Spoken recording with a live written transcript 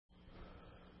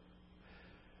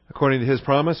According to His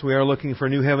promise, we are looking for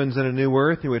new heavens and a new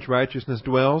earth in which righteousness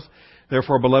dwells.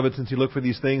 Therefore, beloved, since you look for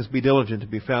these things, be diligent to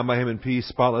be found by Him in peace,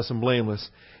 spotless and blameless,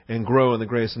 and grow in the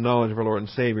grace and knowledge of our Lord and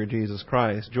Savior, Jesus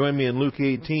Christ. Join me in Luke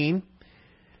 18.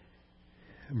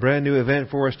 A brand new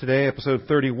event for us today, episode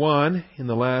 31 in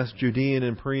the last Judean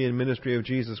and Perean ministry of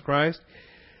Jesus Christ.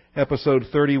 Episode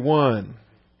 31.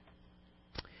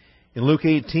 In Luke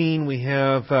 18, we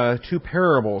have two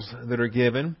parables that are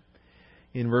given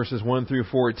in verses 1 through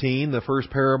 14. The first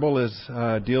parable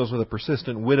deals with a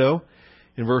persistent widow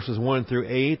in verses 1 through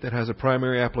 8 that has a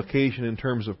primary application in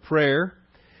terms of prayer.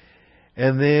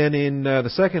 And then in the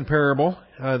second parable,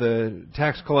 the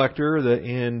tax collector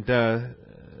and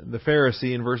the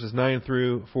Pharisee in verses 9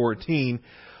 through 14,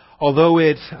 although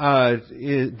it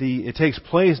takes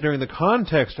place during the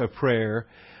context of prayer,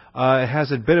 it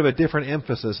has a bit of a different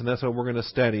emphasis, and that's what we're going to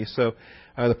study. So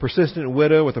the persistent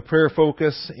widow with a prayer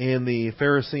focus, and the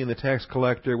Pharisee and the tax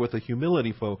collector with a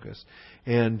humility focus,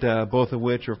 and both of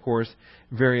which are, of course,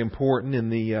 very important in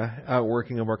the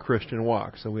outworking of our Christian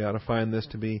walk. So we ought to find this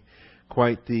to be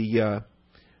quite the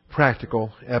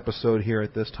practical episode here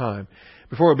at this time.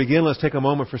 Before we begin, let's take a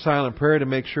moment for silent prayer to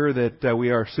make sure that we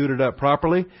are suited up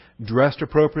properly, dressed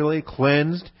appropriately,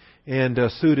 cleansed, and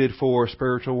suited for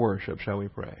spiritual worship. Shall we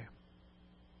pray?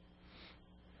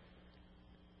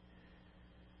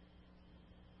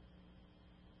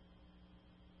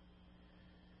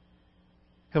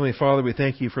 Heavenly Father, we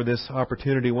thank You for this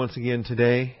opportunity once again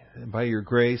today. By Your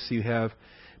grace, You have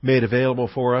made available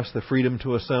for us the freedom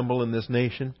to assemble in this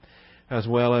nation, as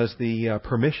well as the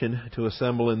permission to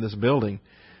assemble in this building.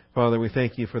 Father, we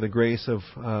thank You for the grace of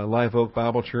Live Oak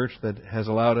Bible Church that has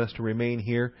allowed us to remain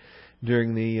here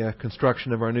during the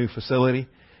construction of our new facility.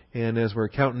 And as we're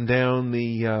counting down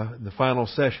the final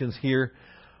sessions here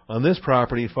on this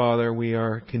property, Father, we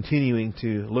are continuing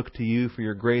to look to You for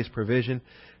Your grace provision,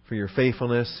 for Your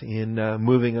faithfulness in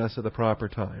moving us at the proper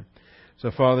time. So,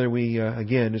 Father, we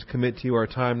again just commit to You our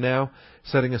time now,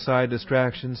 setting aside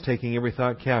distractions, taking every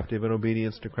thought captive in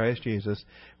obedience to Christ Jesus.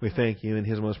 We thank You in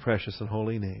His most precious and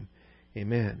holy name.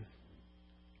 Amen.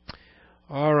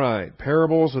 All right,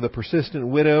 parables of the persistent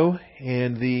widow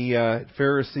and the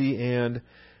Pharisee and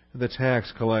the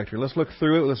tax collector. Let's look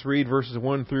through it. Let's read verses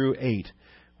 1 through 8.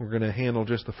 We're going to handle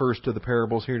just the first of the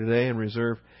parables here today and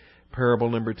reserve parable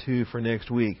number 2 for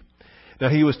next week. Now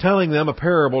He was telling them a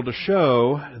parable to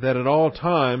show that at all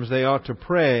times they ought to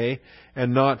pray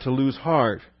and not to lose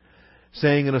heart,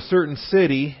 saying, in a certain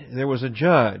city there was a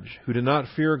judge who did not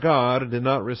fear God and did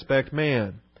not respect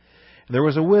man. And there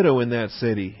was a widow in that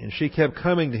city, and she kept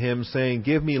coming to him, saying,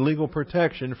 give me legal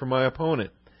protection for my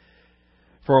opponent.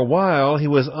 For a while he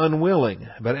was unwilling,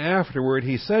 but afterward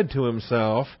he said to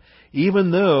himself,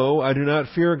 even though I do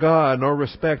not fear God nor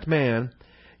respect man,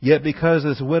 yet because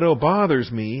this widow bothers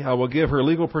me, I will give her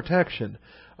legal protection.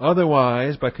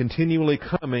 Otherwise, by continually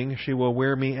coming, she will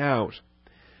wear me out.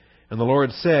 And the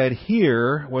Lord said,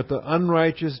 hear what the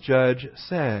unrighteous judge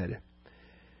said.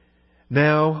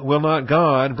 Now will not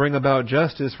God bring about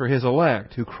justice for His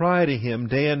elect, who cry to Him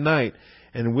day and night,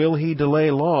 and will He delay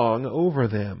long over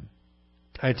them?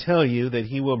 I tell you that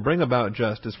He will bring about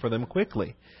justice for them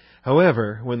quickly.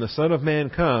 However, when the Son of Man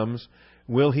comes,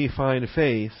 will He find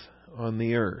faith on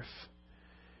the earth?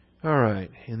 All right,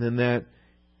 and then that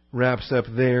wraps up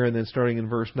there, and then starting in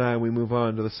verse 9, we move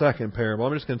on to the second parable.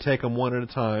 I'm just going to take them one at a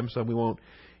time, so we won't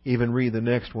even read the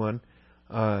next one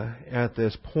at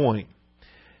this point.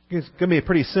 It's going to be a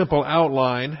pretty simple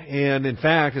outline, and in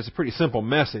fact, it's a pretty simple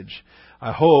message.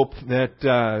 I hope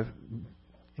that,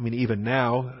 even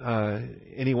now,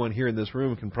 anyone here in this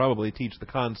room can probably teach the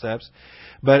concepts.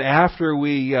 But after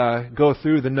we go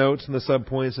through the notes and the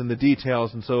subpoints and the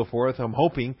details and so forth, I'm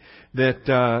hoping that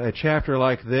a chapter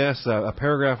like this, a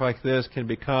paragraph like this, can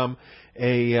become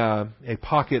a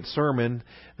pocket sermon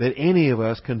that any of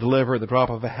us can deliver at the drop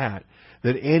of a hat,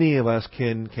 that any of us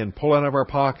can pull out of our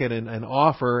pocket and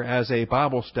offer as a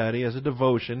Bible study, as a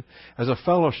devotion, as a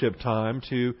fellowship time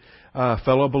to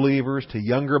fellow believers, to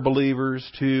younger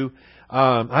believers, to,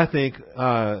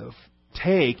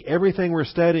 take everything we're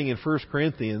studying in 1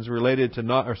 Corinthians related to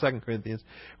 2 Corinthians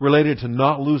related to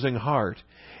not losing heart,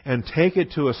 and take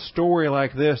it to a story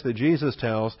like this that Jesus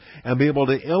tells, and be able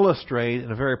to illustrate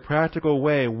in a very practical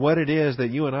way what it is that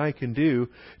you and I can do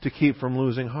to keep from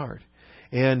losing heart.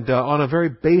 And on a very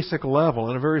basic level,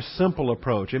 in a very simple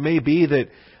approach. It may be that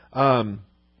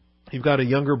you've got a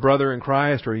younger brother in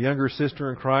Christ or a younger sister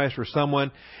in Christ or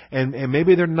someone, and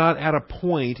maybe they're not at a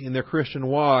point in their Christian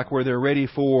walk where they're ready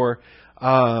for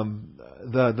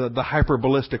the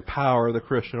hyperballistic power of the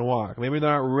Christian walk. Maybe they're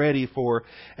not ready for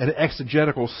an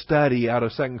exegetical study out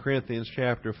of 2 Corinthians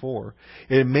chapter 4.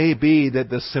 It may be that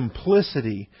the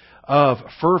simplicity of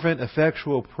fervent,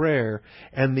 effectual prayer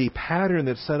and the pattern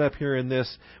that's set up here in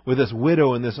this, with this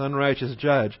widow and this unrighteous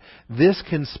judge, this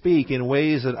can speak in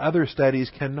ways that other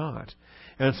studies cannot.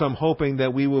 And so I'm hoping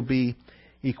that we will be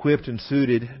equipped and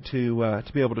suited to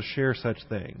be able to share such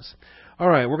things. All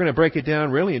right, we're going to break it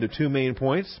down really into two main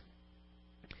points.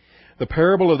 The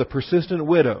parable of the persistent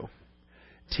widow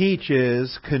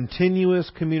teaches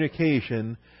continuous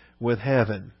communication with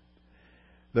heaven.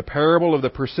 The parable of the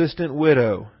persistent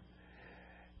widow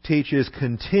teaches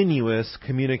continuous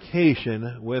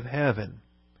communication with heaven.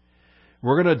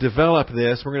 We're going to develop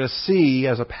this. We're going to see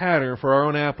as a pattern for our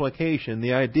own application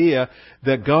the idea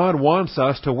that God wants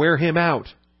us to wear Him out.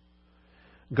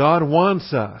 God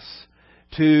wants us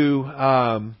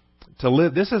to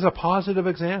live. This is a positive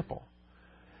example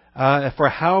for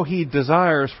how He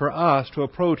desires for us to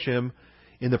approach Him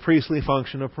in the priestly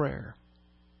function of prayer.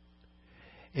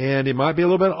 And it might be a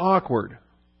little bit awkward.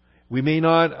 We may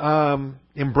not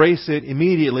embrace it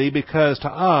immediately because to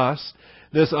us,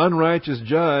 this unrighteous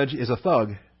judge is a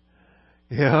thug.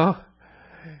 You know?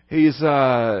 He's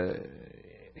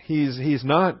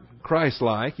not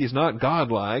Christ-like. He's not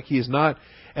God-like. He's not,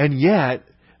 and yet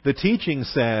the teaching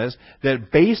says that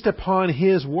based upon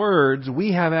His words,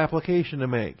 we have application to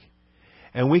make.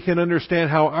 And we can understand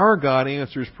how our God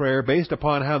answers prayer based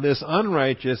upon how this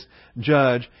unrighteous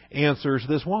judge answers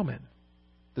this woman.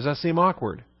 Does that seem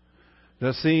awkward?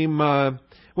 Does that seem,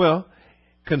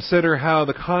 consider how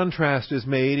the contrast is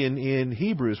made in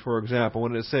Hebrews, for example,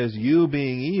 when it says, you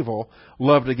being evil,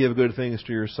 love to give good things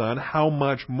to your son, how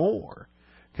much more?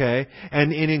 Okay?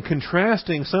 And in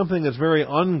contrasting something that's very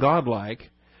ungodlike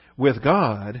with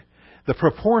God, the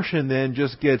proportion then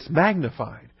just gets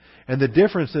magnified. And the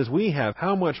differences we have,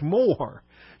 how much more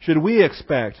should we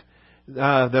expect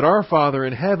that our Father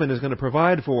in heaven is going to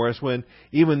provide for us when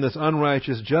even this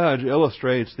unrighteous judge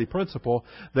illustrates the principle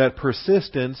that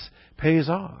persistence pays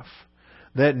off,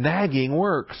 that nagging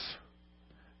works.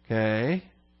 Okay?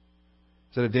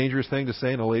 Is that a dangerous thing to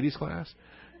say in a ladies' class?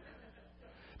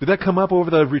 Did that come up over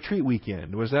the retreat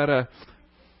weekend? Was that a...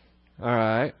 All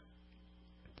right.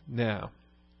 Now,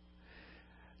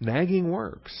 nagging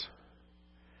works.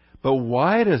 But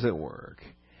why does it work?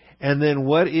 And then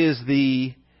what is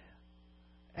the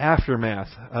aftermath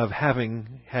of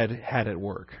having had it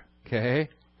work? Okay?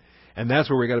 And that's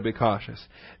where we got to be cautious.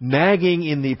 Nagging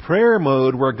in the prayer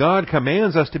mode where God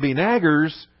commands us to be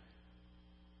naggers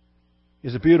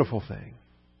is a beautiful thing.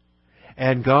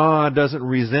 And God doesn't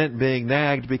resent being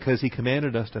nagged because He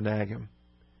commanded us to nag Him.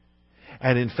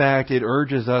 And in fact, it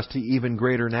urges us to even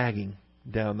greater nagging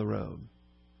down the road.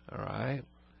 All right?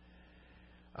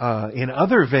 In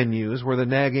other venues where the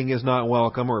nagging is not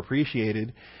welcome or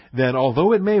appreciated, then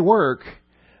although it may work,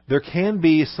 there can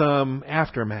be some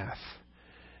aftermath.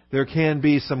 There can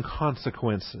be some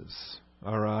consequences,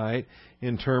 all right,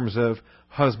 in terms of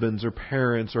husbands or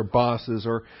parents or bosses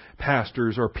or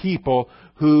pastors or people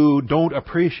who don't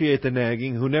appreciate the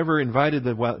nagging, who never invited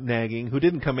the nagging, who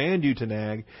didn't command you to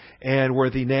nag, and where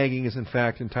the nagging is in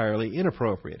fact entirely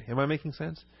inappropriate. Am I making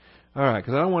sense? All right,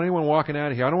 because I don't want anyone walking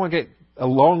out of here. I don't want to get a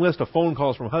long list of phone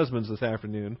calls from husbands this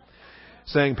afternoon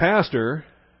saying, Pastor,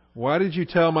 why did you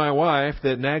tell my wife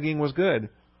that nagging was good?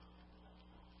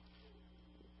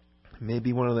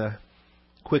 Maybe one of the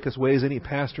quickest ways any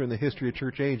pastor in the history of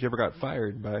church age ever got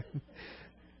fired by.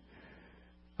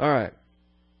 All right.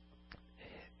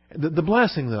 The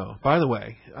blessing, though, by the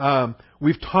way,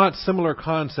 we've taught similar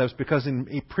concepts because in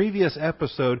a previous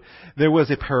episode there was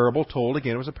a parable told,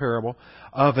 again it was a parable,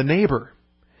 of a neighbor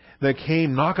that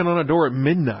came knocking on a door at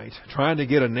midnight trying to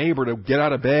get a neighbor to get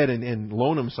out of bed and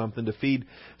loan him something to feed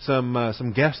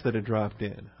some guests that had dropped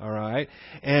in. All right?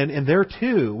 And there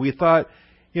too, we thought,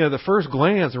 the first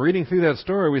glance, reading through that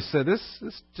story, we said, this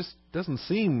just doesn't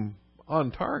seem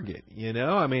on target,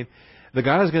 I mean, the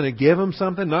guy's going to give him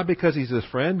something, not because he's his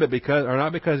friend,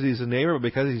 not because he's a neighbor, but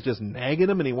because he's just nagging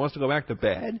him and he wants to go back to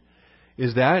bed?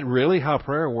 Is that really how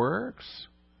prayer works?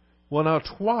 Well, now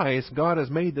twice God has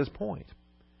made this point.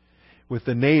 With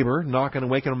the neighbor knocking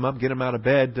and waking him up, get him out of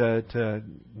bed to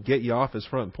get you off his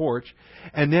front porch.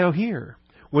 And now here,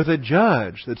 with a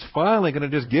judge that's finally going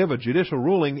to just give a judicial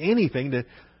ruling, anything to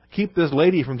keep this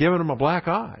lady from giving him a black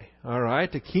eye, all right,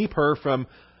 to keep her from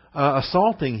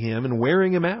assaulting him and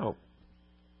wearing him out.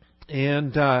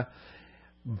 And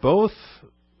both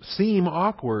seem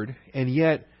awkward, and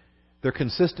yet They're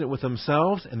consistent with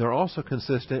themselves, and they're also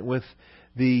consistent with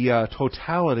the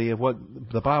totality of what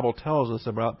the Bible tells us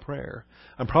about prayer.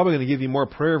 I'm probably going to give you more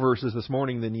prayer verses this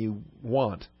morning than you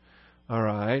want. All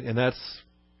right? And that's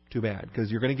too bad, because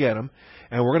you're going to get them.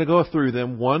 And we're going to go through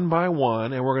them one by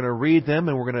one, and we're going to read them,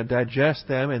 and we're going to digest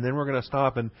them, and then we're going to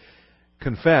stop and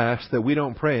confess that we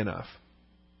don't pray enough.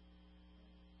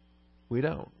 We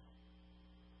don't.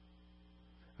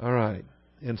 All right.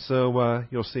 And so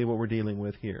you'll see what we're dealing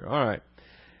with here. All right.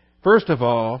 First of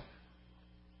all,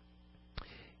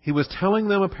 he was telling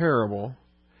them a parable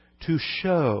to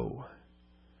show,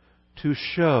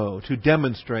 to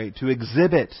demonstrate, to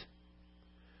exhibit.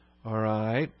 All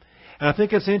right. And I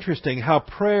think it's interesting how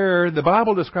prayer, the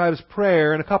Bible describes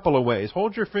prayer in a couple of ways.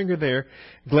 Hold your finger there.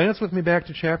 Glance with me back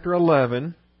to chapter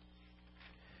 11.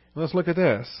 Let's look at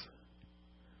this.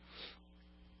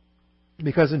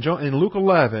 Because in Luke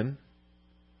 11,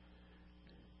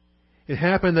 it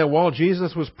happened that while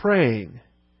Jesus was praying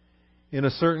in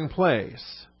a certain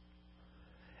place,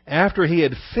 after he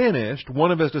had finished,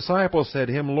 one of his disciples said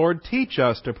to him, "Lord, teach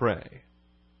us to pray."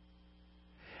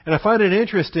 And I find it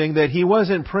interesting that he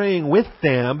wasn't praying with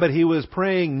them, but he was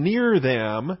praying near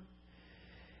them.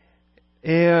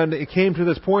 And it came to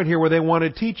this point here where they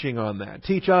wanted teaching on that.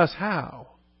 Teach us how.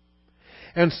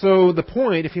 And so the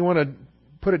point, if you want to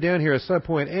put it down here as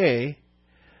subpoint A,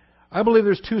 I believe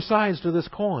there's two sides to this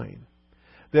coin.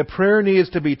 That prayer needs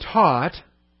to be taught,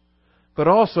 but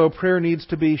also prayer needs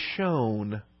to be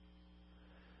shown.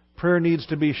 Prayer needs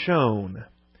to be shown.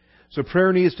 So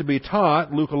prayer needs to be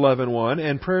taught, Luke 11:1,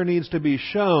 and prayer needs to be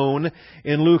shown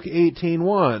in Luke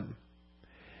 18:1.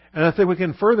 And I think we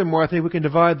can, furthermore,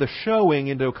 divide the showing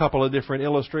into a couple of different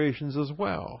illustrations as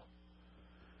well.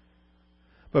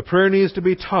 But prayer needs to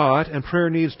be taught, and prayer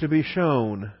needs to be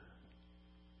shown.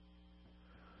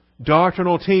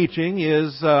 Doctrinal teaching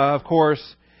is, of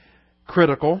course,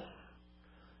 critical,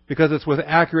 because it's with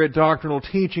accurate doctrinal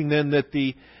teaching then that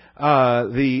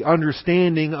the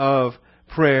understanding of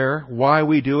prayer, why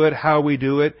we do it, how we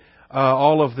do it,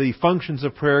 all of the functions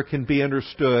of prayer can be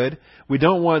understood. We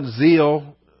don't want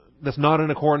zeal that's not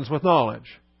in accordance with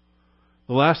knowledge.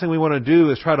 The last thing we want to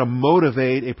do is try to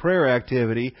motivate a prayer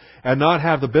activity and not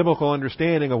have the biblical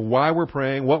understanding of why we're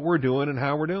praying, what we're doing, and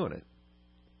how we're doing it.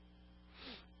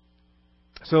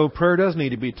 So prayer does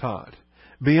need to be taught.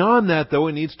 Beyond that, though,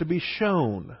 it needs to be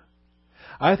shown.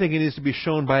 I think it needs to be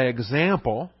shown by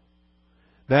example.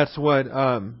 That's what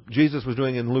Jesus was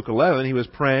doing in Luke 11. He was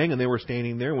praying, and they were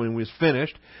standing there. When he was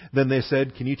finished, then they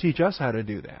said, "Can you teach us how to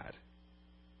do that?"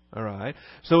 All right.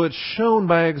 So it's shown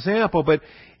by example, but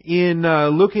in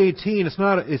Luke 18,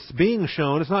 it's being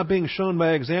shown. It's not being shown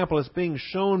by example. It's being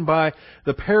shown by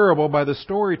the parable, by the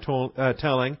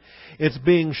storytelling. It's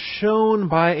being shown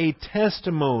by a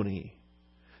testimony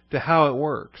to how it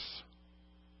works.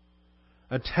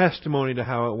 A testimony to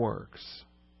how it works.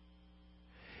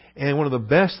 And one of the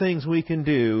best things we can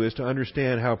do is to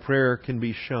understand how prayer can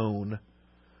be shown,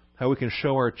 how we can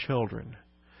show our children,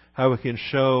 how we can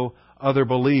show other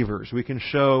believers. We can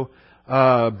show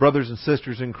brothers and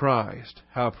sisters in Christ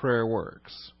how prayer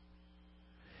works.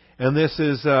 And this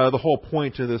is the whole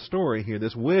point to this story here.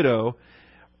 This widow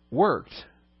worked.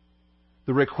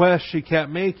 The request she kept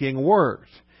making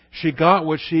worked. She got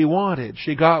what she wanted.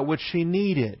 She got what she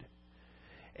needed.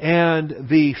 And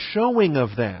the showing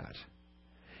of that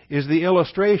is the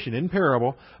illustration in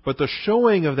parable, but the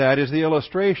showing of that is the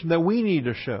illustration that we need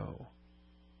to show.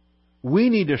 We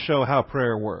need to show how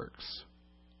prayer works.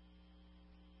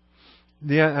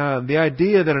 The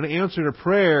idea that an answer to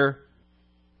prayer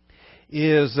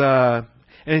is,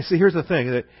 and see, here's the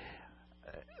thing, that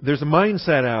there's a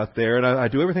mindset out there, and I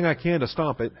do everything I can to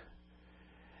stop it,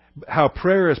 how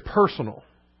prayer is personal.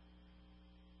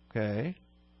 Okay?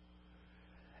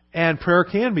 And prayer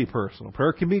can be personal.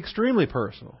 Prayer can be extremely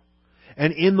personal.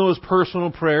 And in those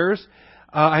personal prayers,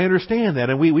 I understand that,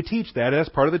 and we teach that as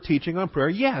part of the teaching on prayer.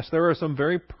 Yes, there are some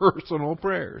very personal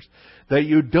prayers that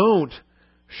you don't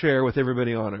share with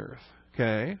everybody on earth.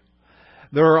 Okay?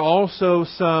 There are also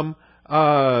some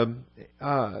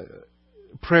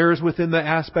prayers within the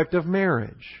aspect of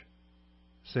marriage.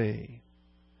 See?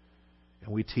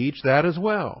 And we teach that as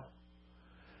well.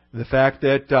 The fact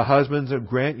that husbands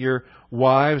grant your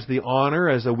wives the honor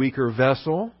as a weaker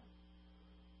vessel.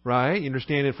 Right? You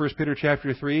understand in 1 Peter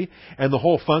chapter 3, and the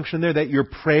whole function there, that your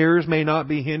prayers may not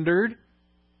be hindered?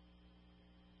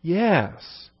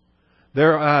 Yes.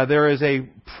 There is a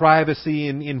privacy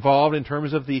involved in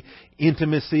terms of the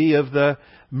intimacy of the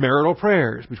marital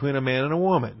prayers between a man and a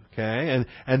woman. Okay?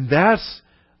 And that's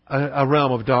a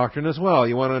realm of doctrine as well.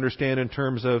 You want to understand in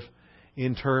terms of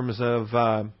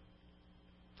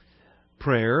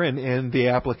prayer and the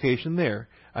application there.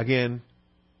 Again,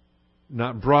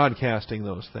 not broadcasting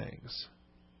those things.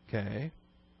 Okay?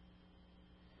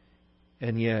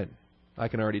 And yet, I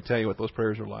can already tell you what those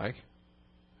prayers are like,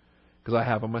 because I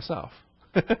have them myself.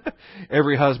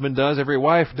 Every husband does, every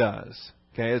wife does.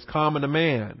 Okay? It's common to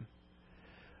man.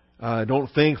 Don't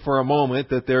think for a moment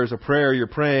that there's a prayer you're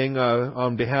praying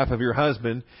on behalf of your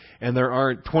husband and there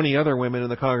aren't 20 other women in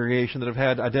the congregation that have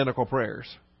had identical prayers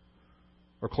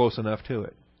or close enough to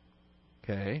it.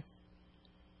 Okay?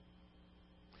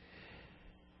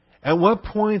 At what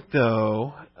point,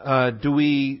 though, do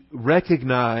we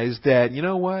recognize that, you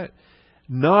know what?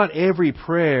 Not every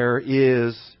prayer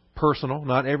is personal.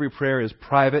 Not every prayer is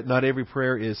private. Not every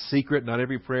prayer is secret. Not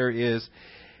every prayer is...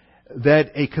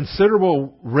 That a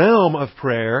considerable realm of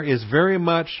prayer is very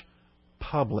much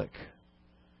public.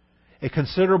 A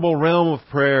considerable realm of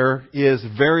prayer is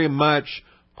very much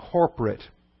corporate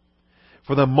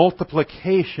for the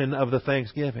multiplication of the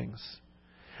thanksgivings.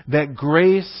 That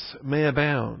grace may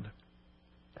abound,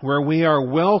 where we are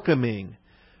welcoming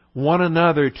one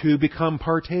another to become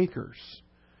partakers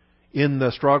in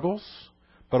the struggles,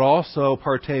 but also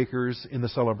partakers in the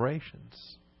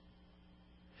celebrations.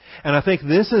 And I think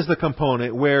this is the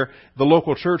component where the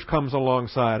local church comes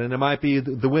alongside. And it might be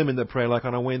the women that pray like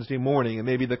on a Wednesday morning. It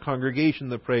may be the congregation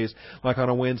that prays like on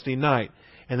a Wednesday night.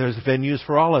 And there's venues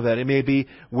for all of that. It may be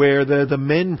where the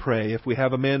men pray, if we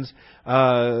have a men's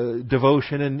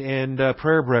devotion and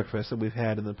prayer breakfast that we've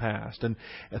had in the past. And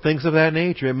things of that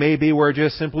nature. It may be where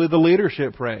just simply the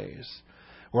leadership prays.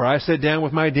 Where I sit down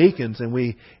with my deacons and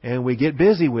we get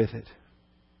busy with it.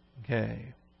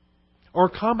 Okay. Or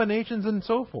combinations and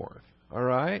so forth. All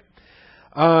right?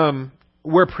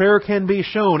 Where prayer can be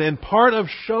shown. And part of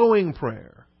showing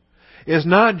prayer is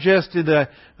not just the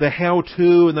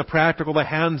how-to and the practical, the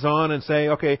hands-on and say,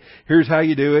 okay, here's how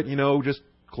you do it. You know, just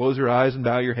close your eyes and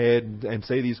bow your head and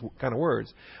say these kind of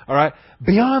words. All right?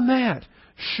 Beyond that,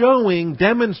 showing,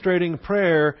 demonstrating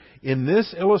prayer in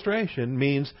this illustration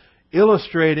means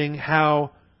illustrating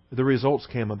how the results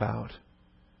came about.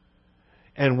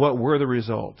 And what were the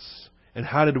results? And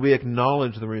how did we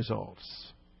acknowledge the results?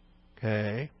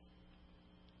 Okay.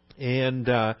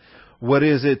 And what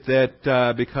is it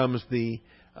that becomes the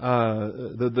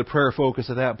prayer focus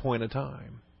at that point in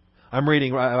time?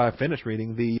 I finished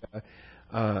reading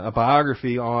a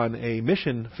biography on a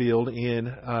mission field in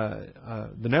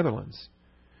the Netherlands.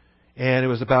 And it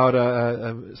was about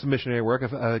some missionary work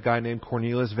of a guy named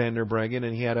Cornelis van der Breggen,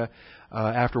 and he had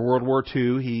after World War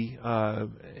II, he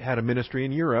had a ministry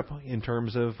in Europe in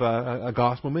terms of a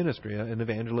gospel ministry, an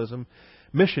evangelism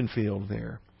mission field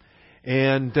there.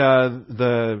 And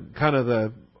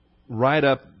the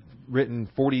write-up written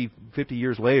 40, 50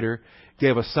 years later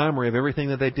gave a summary of everything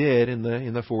that they did in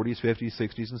the 40s, 50s,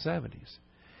 60s, and 70s.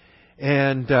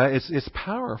 And it's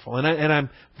powerful, and I'm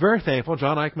very thankful.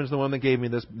 John Eichmann is the one that gave me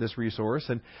this resource,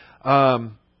 and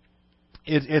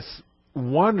it's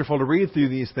wonderful to read through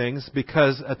these things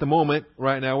because at the moment,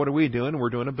 right now, what are we doing?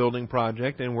 We're doing a building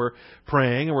project, and we're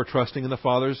praying, and we're trusting in the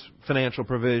Father's financial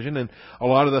provision, and a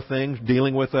lot of the things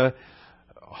dealing with a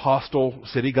hostile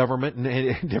city government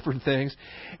and different things,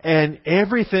 and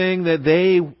everything that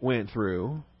they went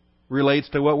through relates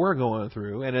to what we're going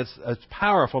through, and it's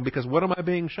powerful because what am I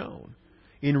being shown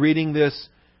in reading this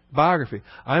biography?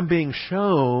 I'm being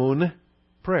shown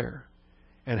prayer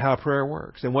and how prayer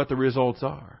works and what the results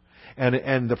are,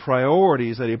 and the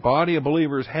priorities that a body of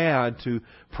believers had to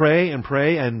pray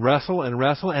and wrestle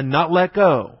and not let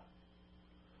go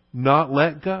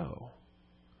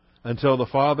until the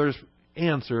Father's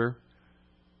answer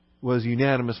was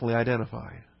unanimously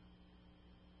identified.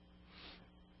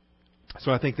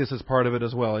 So I think this is part of it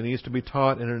as well. It needs to be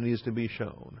taught and it needs to be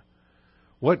shown.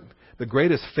 What the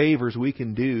greatest favors we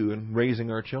can do in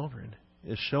raising our children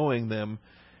is showing them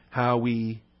how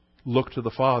we look to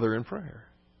the Father in prayer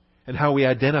and how we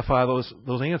identify those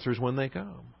answers when they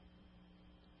come.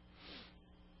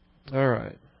 All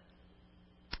right.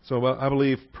 So I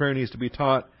believe prayer needs to be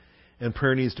taught and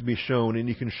prayer needs to be shown. And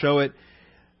you can show it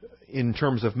in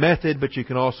terms of method, but you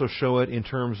can also show it in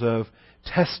terms of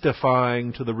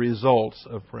testifying to the results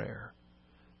of prayer.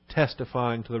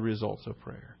 Testifying to the results of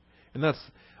prayer. And that's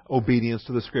obedience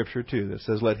to the Scripture, too, that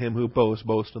says, let him who boasts,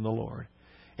 boast in the Lord.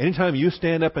 Anytime you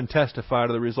stand up and testify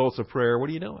to the results of prayer, what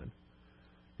are you doing?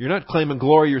 You're not claiming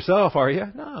glory yourself, are you?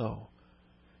 No.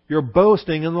 You're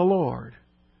boasting in the Lord.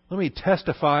 Let me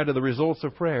testify to the results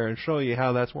of prayer and show you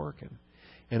how that's working.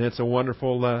 And it's a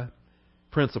wonderful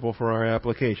principle for our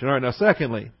application. All right, now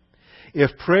secondly,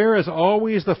 if prayer is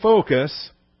always the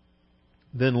focus,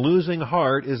 then losing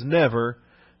heart is never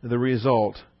the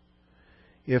result.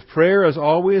 If prayer is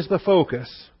always the focus,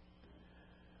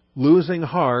 losing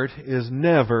heart is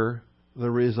never the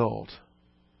result.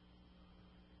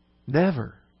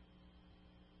 Never.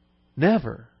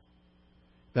 Never.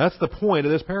 That's the point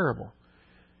of this parable.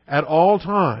 At all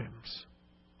times,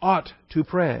 ought to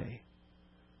pray,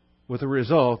 with the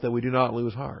result that we do not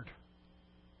lose heart.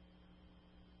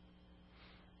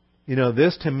 You know,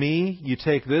 this to me, you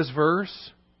take this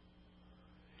verse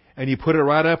and you put it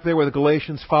right up there with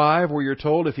Galatians 5, where you're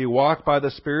told if you walk by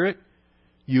the Spirit,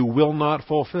 you will not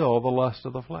fulfill the lust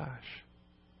of the flesh.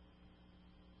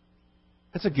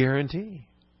 That's a guarantee.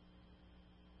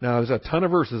 Now, there's a ton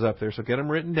of verses up there, so get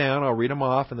them written down. I'll read them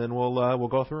off, and then we'll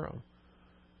go through them.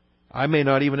 I may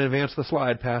not even advance the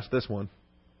slide past this one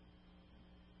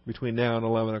between now and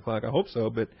 11 o'clock. I hope so,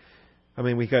 but I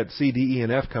mean, we got C, D, E,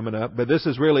 and F coming up. But this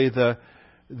is really the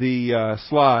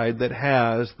slide that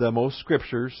has the most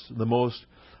scriptures, the most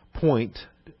point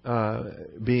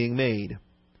being made.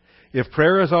 If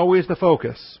prayer is always the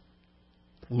focus,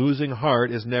 losing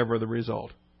heart is never the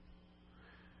result.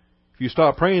 If you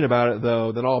stop praying about it,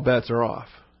 though, then all bets are off.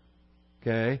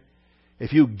 Okay?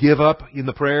 If you give up in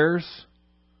the prayers,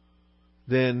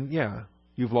 then, yeah,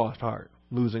 you've lost heart.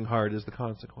 Losing heart is the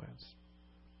consequence.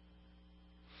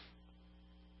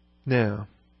 Now,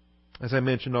 as I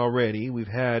mentioned already, we've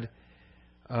had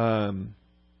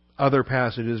other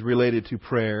passages related to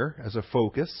prayer as a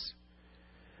focus.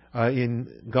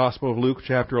 In Gospel of Luke,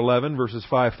 chapter 11, verses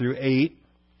 5 through 8.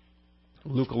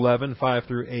 Luke 11, 5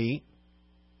 through 8.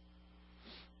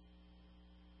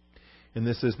 And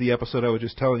this is the episode I was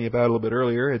just telling you about a little bit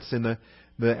earlier. It's in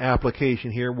the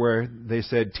application here where they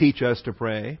said, teach us to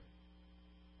pray.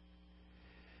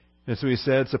 And so he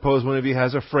said, suppose one of you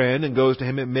has a friend and goes to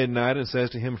him at midnight and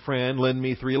says to him, friend, lend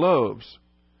me 3 loaves.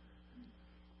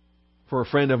 For a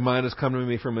friend of mine has come to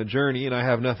me from a journey and I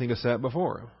have nothing to set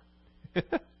before him.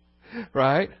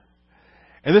 Right?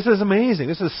 And this is amazing.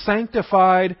 This is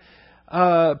sanctified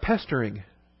pestering.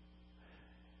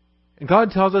 And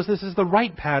God tells us this is the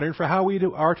right pattern for how we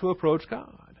are to approach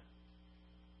God.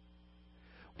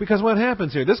 Because what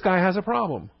happens here? This guy has a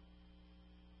problem.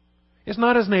 It's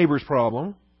not his neighbor's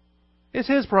problem. It's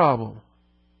his problem.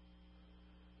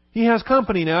 He has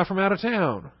company now from out of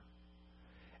town.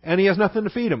 And he has nothing to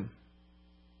feed him.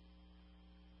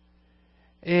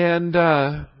 And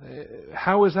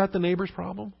how is that the neighbor's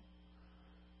problem?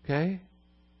 Okay?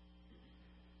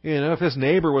 You know, if this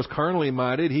neighbor was carnally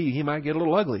minded, he might get a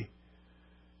little ugly.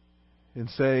 And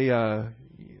say,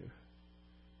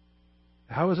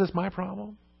 how is this my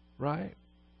problem? Right?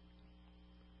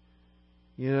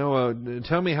 You know,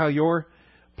 tell me how your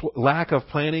lack of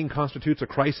planning constitutes a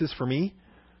crisis for me.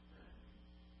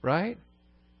 Right?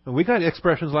 And we got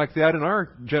expressions like that in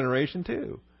our generation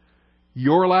too.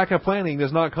 Your lack of planning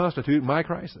does not constitute my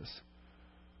crisis.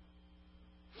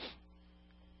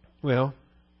 Well,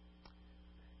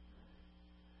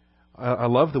 I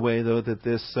love the way, though, that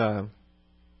this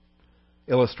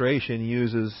illustration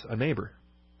uses a neighbor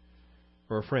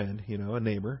or a friend, you know, a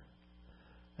neighbor.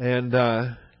 And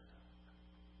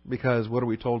because what are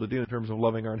we told to do in terms of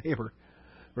loving our neighbor,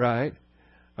 right?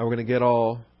 Are we going to get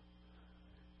all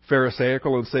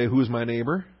Pharisaical and say, who's my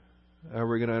neighbor? Are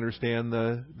we going to understand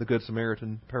the Good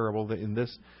Samaritan parable in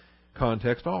this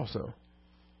context also?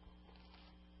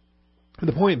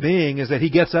 The point being is that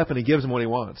he gets up and he gives him what he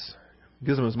wants. He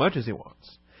gives him as much as he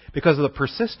wants. Because of the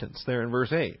persistence there in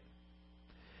verse 8.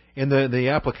 In the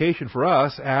application for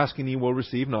us, ask and you will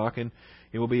receive, knock and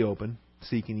it will be open,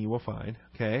 seek and you will find.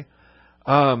 Okay?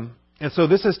 And so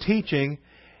this is teaching,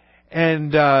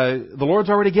 and the Lord's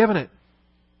already given it.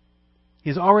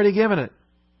 He's already given it.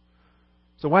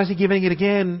 So why is He giving it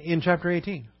again in chapter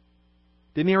 18?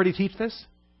 Didn't He already teach this?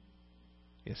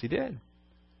 Yes, He did.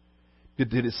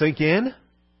 Did it sink in?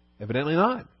 Evidently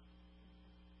not.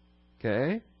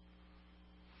 Okay?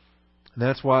 And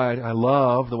that's why I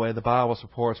love the way the Bible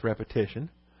supports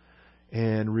repetition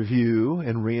and review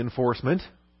and reinforcement.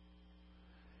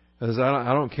 Because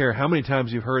I don't care how many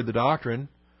times you've heard the doctrine,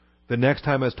 the next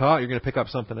time it's taught, you're going to pick up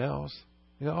something else.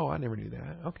 You go, oh, I never knew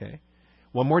that. Okay.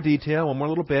 One more detail, one more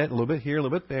little bit here, a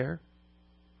little bit there.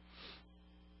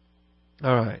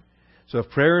 All right. So if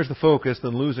prayer is the focus,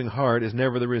 then losing heart is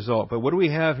never the result. But what do we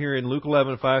have here in Luke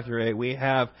 11, 5 through 8? We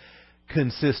have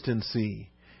consistency.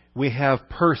 We have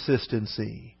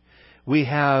persistency. We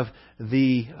have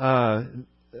this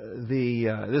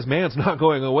man's not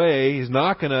going away. He's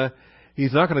not going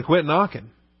to quit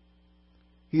knocking.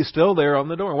 He's still there on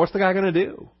the door. What's the guy going to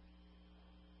do?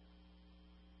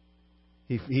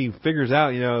 He figures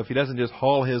out, if he doesn't just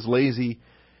haul his lazy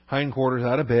hindquarters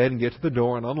out of bed and get to the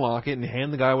door and unlock it and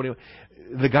hand the guy what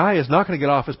the guy is not going to get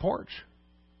off his porch.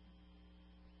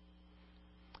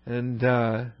 And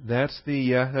that's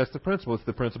the principle. It's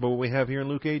the principle we have here in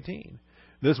Luke 18.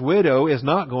 This widow is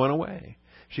not going away.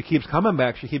 She keeps coming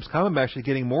back. She keeps coming back. She's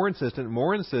getting more insistent,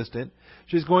 more insistent.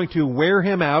 She's going to wear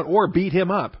him out or beat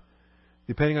him up,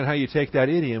 depending on how you take that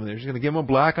idiom. She's going to give him a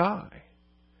black eye.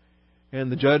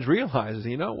 And the judge realizes,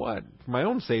 you know what? For my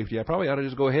own safety, I probably ought to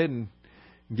just go ahead and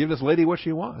give this lady what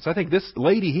she wants. I think this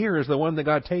lady here is the one that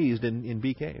got tased in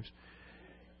Bee Caves.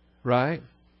 Right?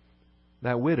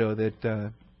 That widow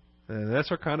that's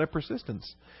her kind of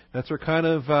persistence. That's her kind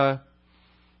of,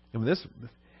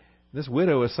 this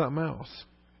widow is something else.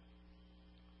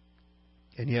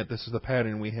 And yet this is the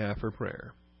pattern we have for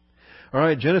prayer. All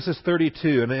right, Genesis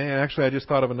 32. And actually I just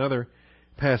thought of another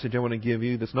passage I want to give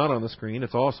you that's not on the screen.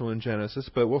 It's also in Genesis,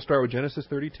 but we'll start with Genesis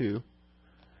 32,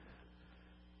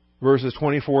 verses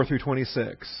 24 through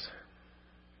 26.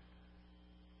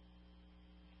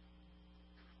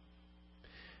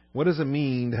 What does it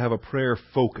mean to have a prayer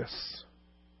focus?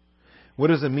 What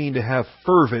does it mean to have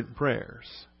fervent prayers?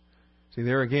 See,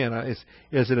 there again,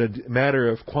 is it a matter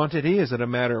of quantity? Is it a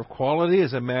matter of quality?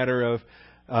 Is it a matter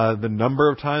of the number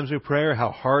of times we pray or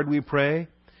how hard we pray?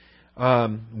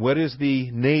 What is the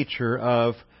nature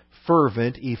of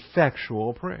fervent,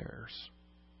 effectual prayers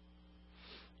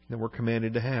that we're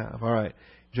commanded to have? All right,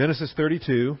 Genesis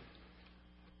 32.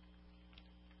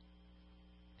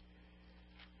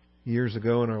 Years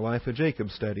ago in our Life of Jacob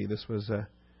study, this was a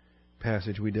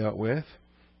passage we dealt with.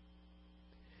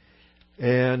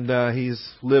 And he's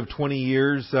lived 20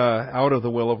 years out of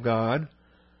the will of God,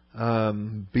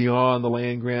 beyond the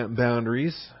land grant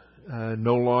boundaries,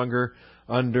 no longer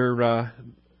under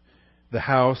the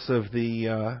house of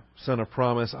the son of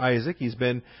promise, Isaac. He's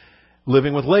been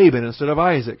living with Laban instead of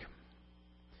Isaac.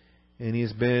 And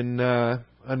he's been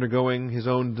undergoing his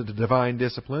own divine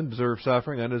discipline, deserved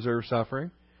suffering, undeserved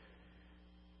suffering,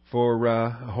 for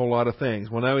a whole lot of things.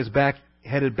 Well, now he's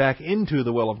headed back into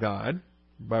the will of God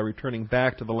by returning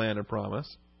back to the land of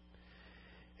promise.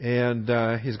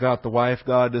 And he's got the wife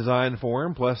God designed for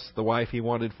him, plus the wife he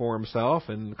wanted for himself,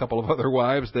 and a couple of other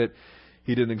wives that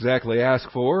he didn't exactly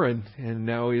ask for. And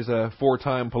now he's a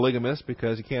 4-time polygamist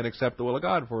because he can't accept the will of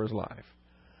God for his life.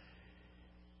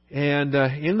 And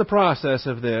in the process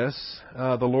of this,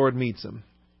 the Lord meets him.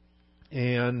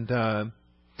 And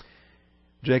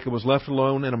Jacob was left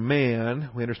alone, and a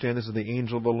man, we understand this is the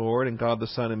angel of the Lord and God the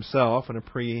Son himself, and a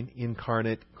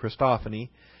pre-incarnate Christophany,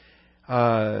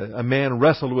 a man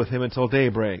wrestled with him until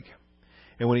daybreak.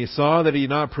 And when he saw that he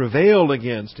had not prevailed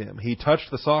against him, he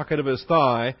touched the socket of his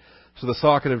thigh, so the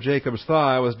socket of Jacob's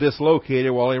thigh was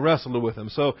dislocated while he wrestled with him.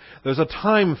 So there's a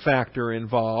time factor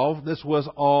involved. This was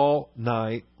all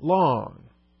night long.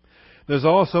 There's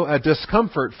also a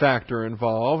discomfort factor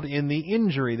involved in the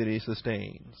injury that he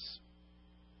sustains.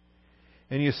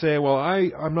 And you say, well,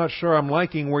 I'm not sure I'm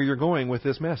liking where you're going with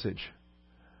this message.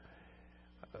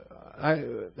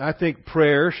 I think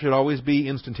prayer should always be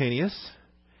instantaneous,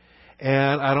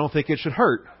 and I don't think it should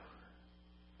hurt.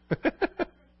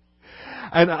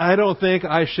 And I don't think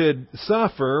I should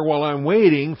suffer while I'm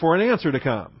waiting for an answer to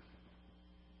come.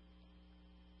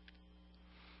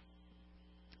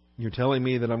 You're telling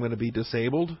me that I'm going to be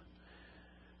disabled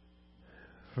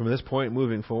from this point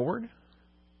moving forward?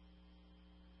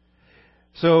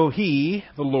 So he,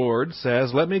 the Lord,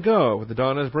 says, let me go, the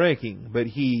dawn is breaking. But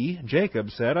he, Jacob,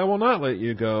 said, I will not let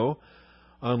you go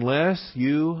unless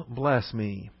you bless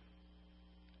me.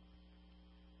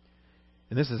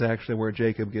 And this is actually where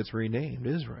Jacob gets renamed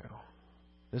Israel.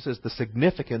 This is the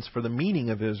significance for the meaning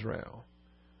of Israel.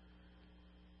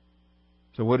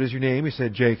 So what is your name? He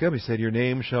said, Jacob. He said, your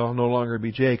name shall no longer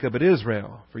be Jacob, but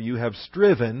Israel. For you have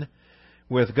striven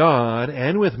with God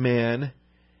and with men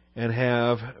and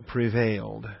have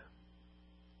prevailed.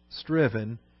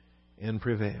 Striven and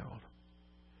prevailed.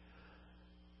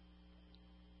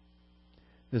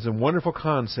 There's a wonderful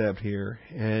concept here,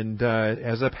 and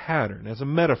as a pattern, as a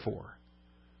metaphor,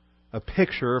 a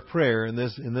picture of prayer in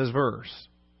this verse.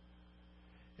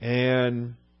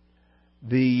 And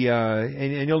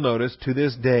and you'll notice to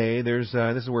this day, there's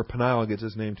this is where Peniel gets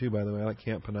his name too, by the way. I like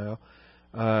Camp Peniel,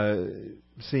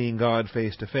 seeing God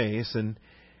face to face. And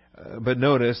but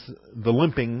notice the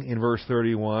limping in verse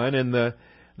 31 and the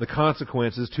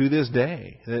consequences to this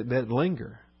day that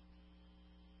linger.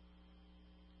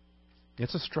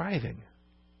 It's a striving.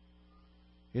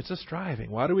 It's a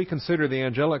striving. Why do we consider the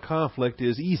angelic conflict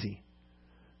is easy?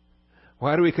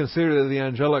 Why do we consider that the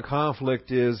angelic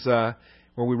conflict is where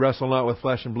we wrestle not with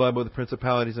flesh and blood, but with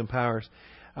principalities and powers?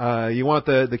 You want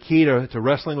the key to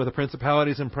wrestling with the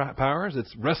principalities and powers?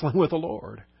 It's wrestling with the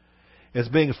Lord. It's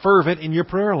being fervent in your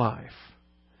prayer life.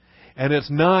 And it's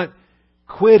not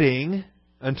quitting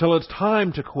until it's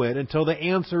time to quit, until the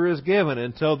answer is given,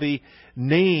 until the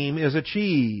name is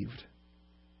achieved.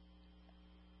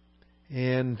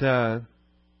 And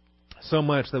so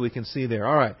much that we can see there.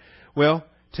 All right. Well,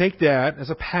 take that as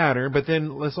a pattern, but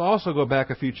then let's also go back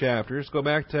a few chapters. Go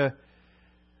back to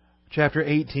chapter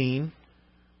 18.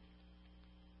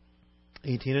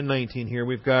 18 and 19 here.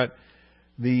 We've got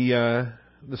the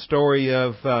story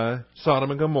of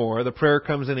Sodom and Gomorrah. The prayer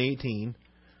comes in 18.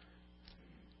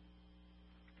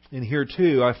 And here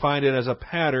too, I find it as a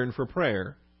pattern for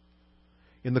prayer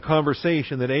in the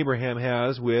conversation that Abraham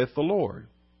has with the Lord.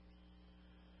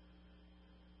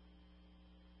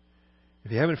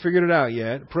 If you haven't figured it out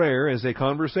yet, prayer is a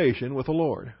conversation with the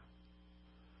Lord.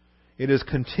 It is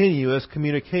continuous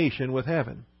communication with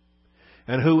heaven.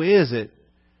 And who is it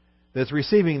that's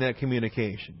receiving that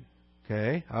communication?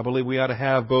 Okay, I believe we ought to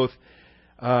have both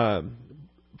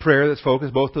prayer that's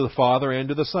focused both to the Father and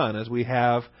to the Son, as we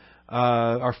have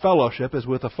our fellowship is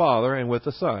with the Father and with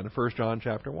the Son, 1 John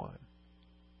chapter 1.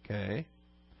 Okay?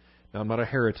 Now, I'm not a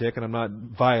heretic and I'm not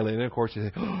violating it. Of course, you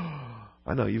say, oh,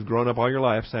 I know you've grown up all your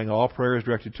life saying all prayer is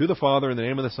directed to the Father in the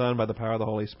name of the Son by the power of the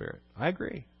Holy Spirit. I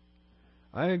agree.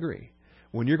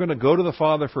 When you're going to go to the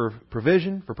Father for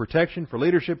provision, for protection, for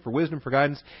leadership, for wisdom, for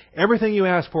guidance, everything you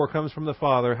ask for comes from the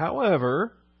Father.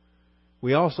 However,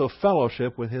 we also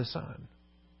fellowship with His Son.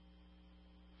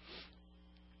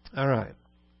 All right.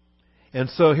 And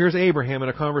so here's Abraham in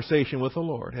a conversation with the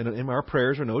Lord. And our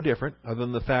prayers are no different, other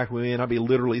than the fact we may not be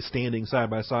literally standing side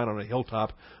by side on a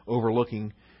hilltop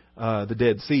overlooking the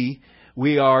Dead Sea.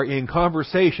 We are in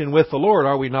conversation with the Lord,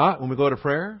 are we not, when we go to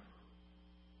prayer?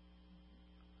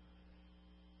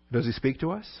 Does He speak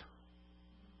to us?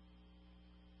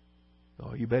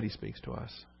 Oh, you bet He speaks to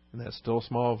us. In that still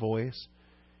small voice,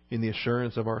 in the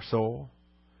assurance of our soul,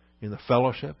 in the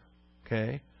fellowship.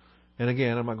 Okay? And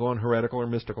again, I'm not going heretical or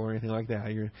mystical or anything like that.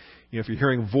 If you're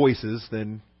hearing voices,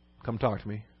 then come talk to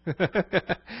me.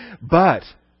 But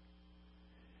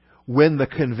when the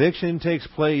conviction takes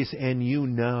place and you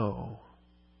know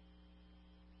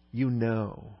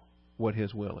what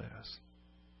His will is,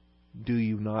 do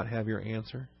you not have your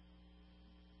answer?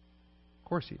 Of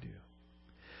course you do.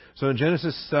 So in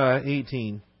Genesis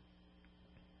 18,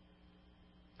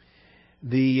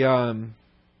 in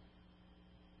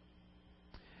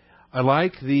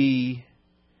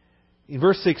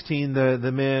verse 16,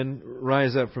 the men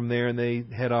rise up from there and they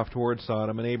head off towards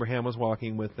Sodom, and Abraham was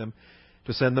walking with them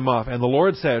to send them off. And the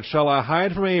Lord said, shall I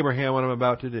hide from Abraham what I'm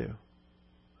about to do?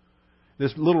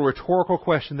 This little rhetorical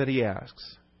question that he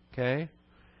asks. Okay?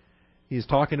 He's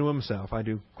talking to himself. I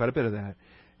do quite a bit of that.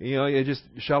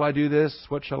 Shall I do this?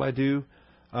 What shall I do?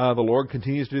 The Lord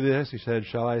continues to do this. He said,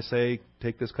 shall I say,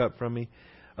 take this cup from me?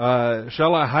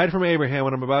 Shall I hide from Abraham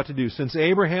what I'm about to do? Since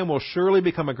Abraham will surely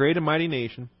become a great and mighty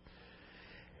nation,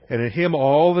 and in him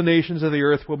all the nations of the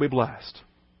earth will be blessed.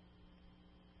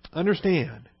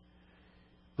 Understand,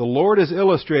 the Lord is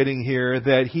illustrating here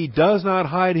that He does not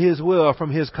hide His will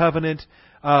from His covenant,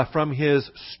 from His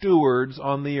stewards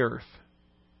on the earth.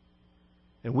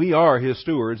 And we are His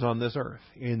stewards on this earth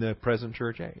in the present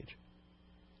church age.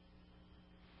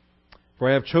 For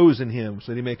I have chosen him,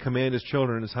 so that he may command his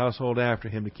children and his household after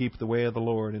him to keep the way of the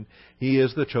Lord. And he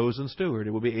is the chosen steward.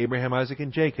 It will be Abraham, Isaac,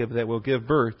 and Jacob that will give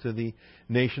birth to the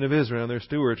nation of Israel and their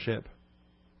stewardship.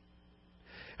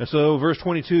 And so, verse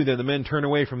 22, then the men turn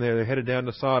away from there. They're headed down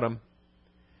to Sodom.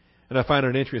 And I find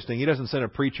it interesting. He doesn't send a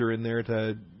preacher in there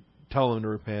to tell them to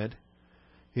repent.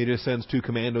 He just sends 2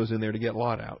 commandos in there to get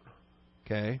Lot out.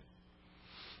 Okay?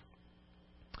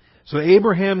 So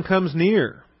Abraham comes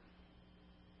near.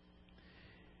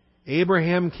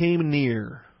 Abraham came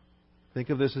near. Think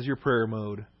of this as your prayer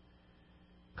mode.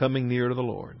 Coming near to the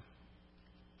Lord.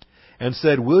 And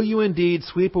said, will you indeed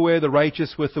sweep away the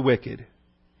righteous with the wicked?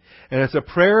 And it's a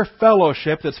prayer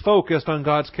fellowship that's focused on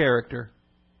God's character.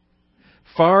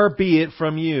 Far be it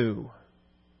from you.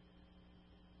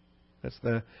 That's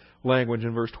the language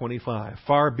in verse 25.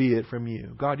 Far be it from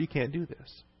you. God, you can't do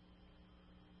this.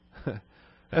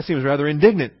 That seems rather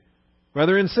indignant,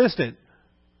 rather insistent.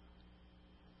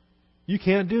 You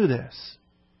can't do this.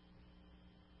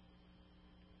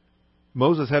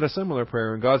 Moses had a similar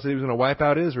prayer, and God said He was going to wipe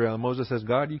out Israel. And Moses says,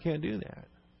 God, you can't do that.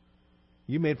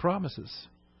 You made promises.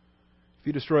 If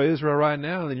you destroy Israel right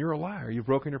now, then you're a liar. You've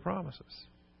broken your promises.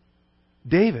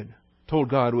 David told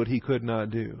God what he could not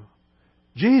do.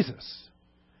 Jesus.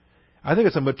 I think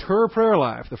it's a mature prayer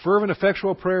life. The fervent,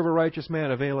 effectual prayer of a righteous man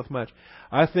availeth much.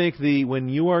 I think when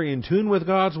you are in tune with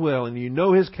God's will, and you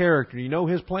know His character, you know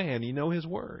His plan, you know His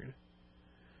Word,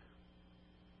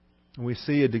 we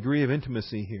see a degree of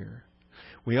intimacy here.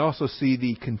 we also see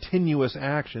the continuous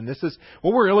action. This is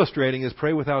what we're illustrating is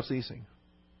pray without ceasing.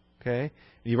 Okay?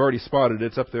 You've already spotted it.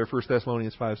 It's up there, 1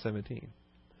 Thessalonians 5:17.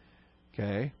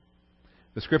 Okay?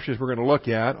 The scriptures we're going to look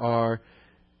at are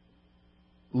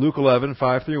Luke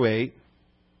 11:5-8.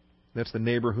 That's the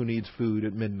neighbor who needs food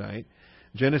at midnight.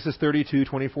 Genesis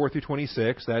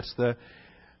 32:24-26. That's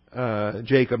the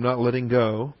Jacob not letting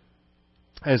go.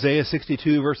 Isaiah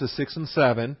 62 verses 6 and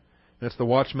 7. That's the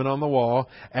watchman on the wall.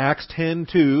 Acts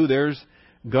 10:2. There's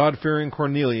God-fearing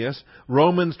Cornelius.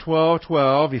 Romans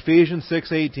 12:12. Ephesians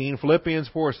 6:18. Philippians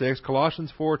 4:6.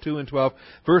 Colossians 4:2 and 12.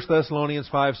 1 Thessalonians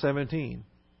 5:17.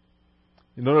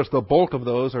 You notice the bulk of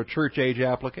those are church age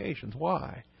applications.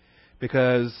 Why?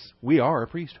 Because we are a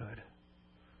priesthood.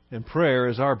 And prayer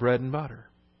is our bread and butter.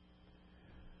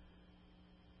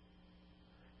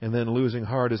 And then losing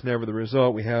heart is never the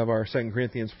result. We have our 2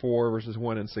 Corinthians 4, verses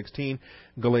 1 and 16,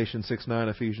 Galatians 6:9,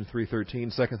 Ephesians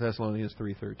 3:13, 2 Thessalonians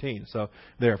 3:13. So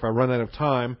there, if I run out of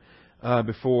time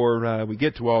before we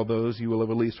get to all those, you will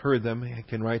have at least heard them. You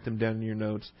can write them down in your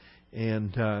notes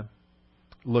and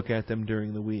look at them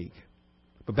during the week.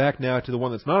 But back now to the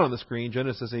one that's not on the screen,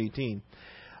 Genesis 18.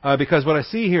 Because what I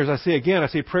see here is I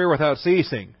see prayer without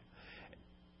ceasing.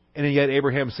 And yet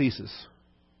Abraham ceases.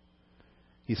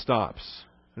 He stops.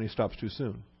 And he stops too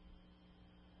soon.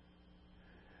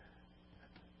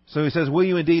 So he says, will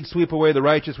you indeed sweep away the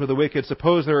righteous with the wicked?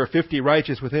 Suppose there are 50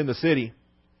 righteous within the city.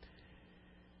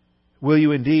 Will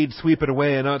you indeed sweep it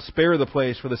away and not spare the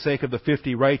place for the sake of the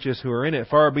 50 righteous who are in it?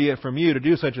 Far be it from you to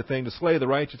do such a thing, to slay the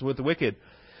righteous with the wicked,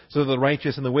 so that the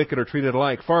righteous and the wicked are treated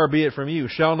alike. Far be it from you.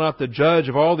 Shall not the judge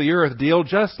of all the earth deal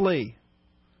justly?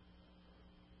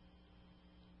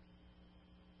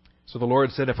 So the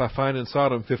Lord said, if I find in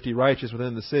Sodom 50 righteous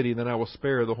within the city, then I will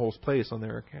spare the whole place on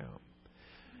their account.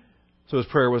 So his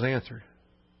prayer was answered.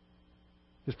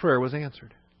 His prayer was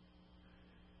answered.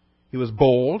 He was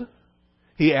bold.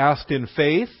 He asked in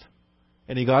faith,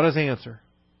 and he got his answer.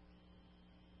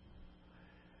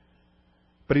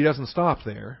 But he doesn't stop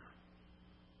there.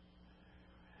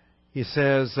 He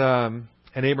says, and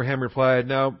Abraham replied,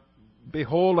 now,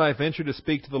 behold, I venture to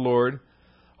speak to the Lord,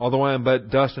 although I am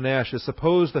but dust and ashes.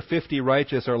 Suppose the 50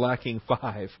 righteous are lacking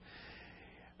 5.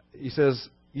 He says,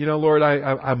 Lord,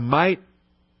 I might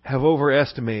have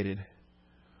overestimated.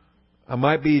 I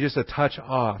might be just a touch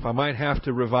off. I might have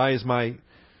to revise my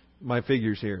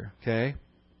figures here, okay?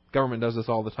 Government does this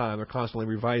all the time. They're constantly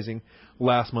revising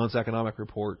last month's economic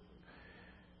report.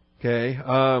 Okay?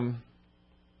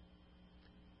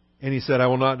 And he said, I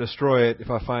will not destroy it if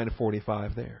I find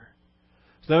 45 there.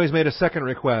 So now he's made a second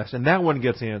request, and that one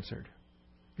gets answered.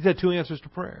 He's had 2 answers to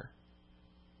prayer.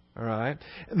 All right?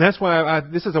 And that's why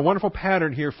this is a wonderful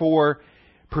pattern here for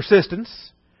persistence,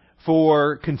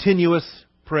 for continuous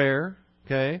prayer.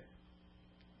 Okay?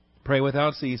 Pray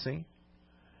without ceasing.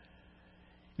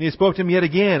 And he spoke to him yet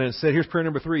again and said, here's prayer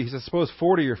number 3. He said, suppose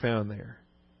 40 are found there.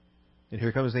 And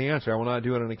here comes the answer. I will not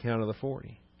do it on account of the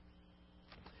 40.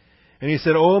 And he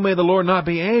said, oh, may the Lord not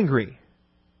be angry.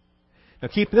 Now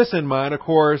keep this in mind, of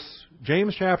course,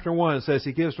 James chapter 1 says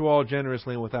he gives to all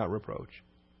generously and without reproach.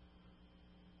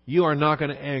 You are not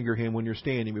going to anger him when you're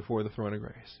standing before the throne of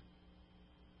grace.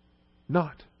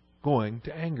 Not going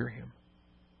to anger him.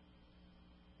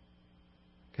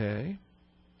 Okay?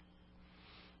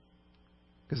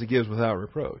 Because he gives without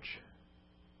reproach.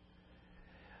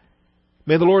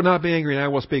 May the Lord not be angry, and I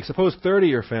will speak. Suppose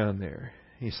 30 are found there.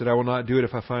 He said, I will not do it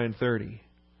if I find 30.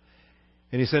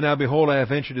 And he said, now behold, I have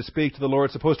ventured to speak to the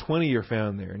Lord. Suppose 20 are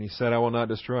found there. And he said, I will not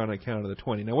destroy on account of the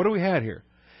 20. Now what do we have here?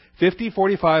 50,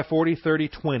 45, 40, 30,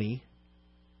 20.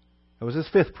 That was his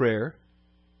 5th prayer.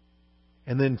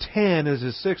 And then 10 is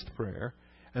his 6th prayer.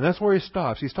 And that's where he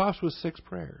stops. He stops with 6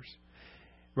 prayers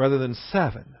rather than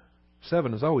 7.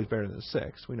 7 is always better than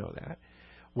 6. We know that.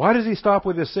 Why does he stop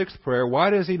with his 6th prayer?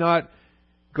 Why does he not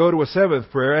go to a 7th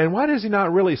prayer? And why does he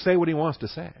not really say what he wants to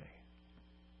say?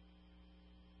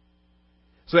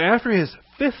 So after his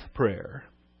 5th prayer,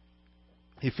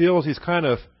 he feels he's kind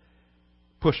of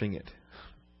pushing it.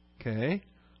 Okay?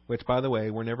 Which, by the way,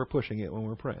 we're never pushing it when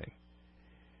we're praying.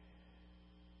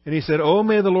 And he said, oh,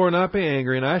 may the Lord not be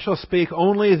angry, and I shall speak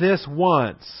only this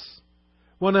once.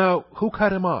 Well, now, who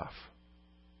cut him off?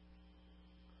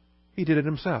 He did it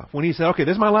himself. When he said, okay,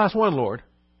 this is my last one, Lord.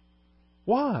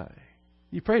 Why?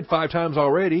 You prayed 5 times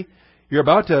already. You're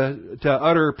about to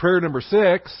utter prayer number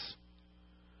 6.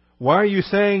 Why are you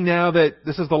saying now that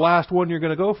this is the last one you're going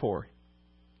to go for?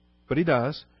 But he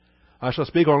does. I shall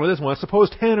speak only this once.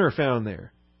 Suppose 10 are found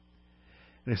there.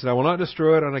 And he said, I will not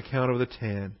destroy it on account of the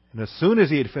 10. And as soon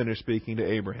as he had finished speaking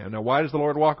to Abraham. Now, why does the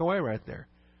Lord walk away right there?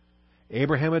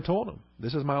 Abraham had told him,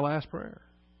 this is my last prayer.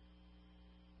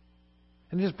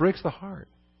 And it just breaks the heart.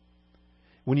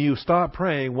 When you stop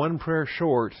praying one prayer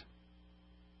short,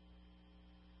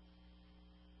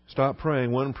 stop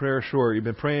praying one prayer short. You've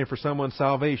been praying for someone's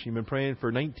salvation. You've been praying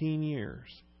for 19 years.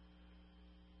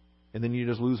 And then you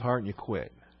just lose heart and you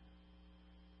quit.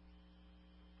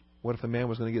 What if the man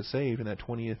was going to get saved in that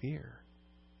 20th year?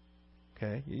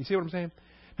 Okay? You see what I'm saying?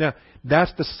 Now,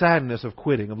 that's the sadness of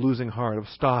quitting, of losing heart, of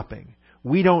stopping.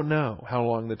 We don't know how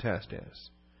long the test is.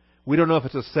 We don't know if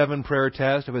it's a 7-prayer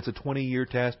test, if it's a 20-year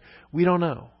test. We don't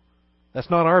know. That's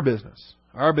not our business.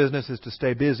 Our business is to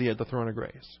stay busy at the throne of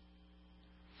grace.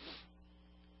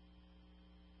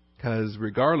 Because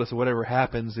regardless of whatever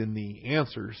happens in the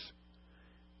answers,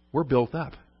 we're built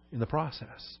up in the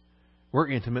process. We're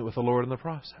intimate with the Lord in the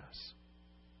process.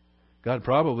 God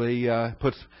probably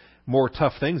puts more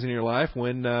tough things in your life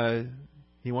when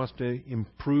He wants to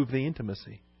improve the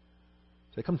intimacy.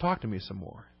 Say, come talk to me some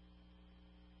more.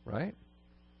 Right?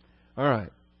 All right.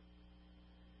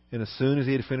 And as soon as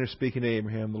he had finished speaking to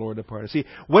Abraham, the Lord departed. See,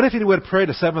 what if he would have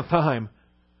prayed a 7th time?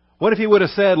 What if he would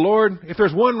have said, Lord, if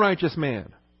there's one righteous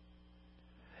man?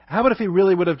 How about if he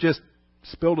really would have just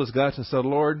spilled his guts and said,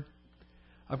 Lord,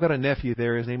 I've got a nephew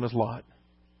there. His name is Lot.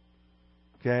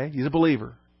 Okay? He's a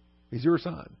believer. He's your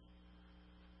son.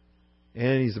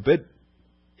 And he's a bit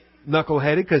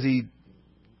knuckleheaded because he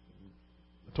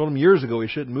told him years ago he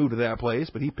shouldn't move to that place,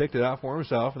 but he picked it out for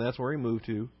himself, and that's where he moved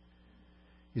to.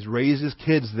 He's raised his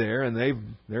kids there, and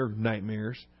they're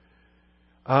nightmares.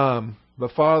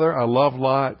 But Father, I love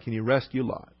Lot. Can you rescue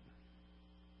Lot?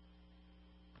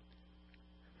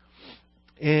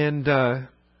 And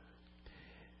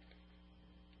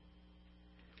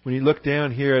when you look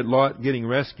down here at Lot getting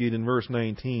rescued in verse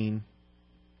 19,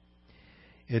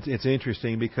 it's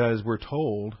interesting because we're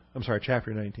told,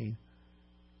 chapter 19,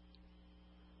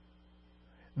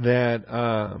 that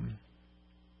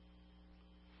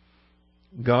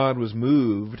God was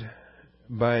moved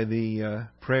by the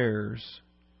prayers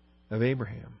of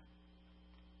Abraham.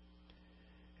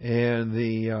 And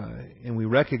we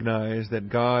recognize that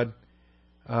God,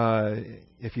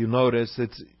 if you notice,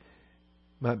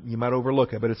 you might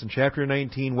overlook it, but it's in chapter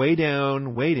 19, way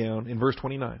down in verse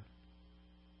 29.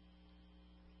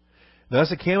 Thus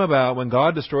it came about when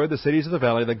God destroyed the cities of the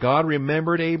valley that God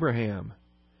remembered Abraham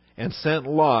and sent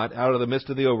Lot out of the midst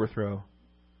of the overthrow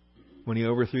when he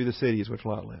overthrew the cities which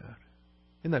Lot lived.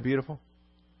 Isn't that beautiful?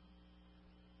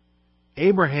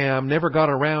 Abraham never got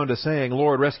around to saying,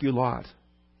 Lord, rescue Lot.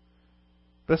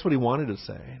 That's what he wanted to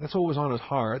say. That's what was on his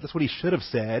heart. That's what he should have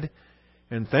said.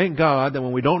 And thank God that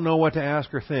when we don't know what to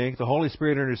ask or think, the Holy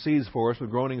Spirit intercedes for us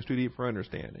with groanings too deep for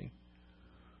understanding.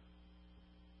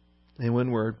 And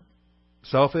when we're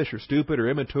selfish or stupid or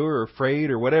immature or afraid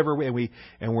or whatever,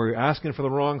 and we're asking for the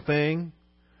wrong thing,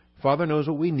 Father knows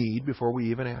what we need before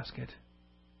we even ask it.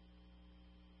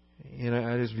 And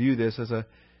I just view this as a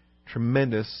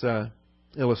tremendous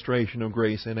illustration of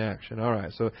grace in action. All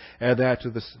right, so add that to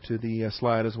the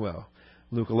slide as well.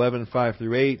 Luke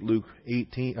 11:5-8, Luke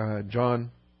 18,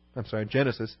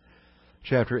 Genesis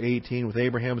chapter 18 with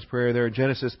Abraham's prayer there.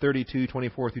 Genesis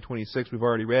 32:24-26 we've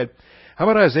already read. How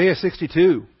about Isaiah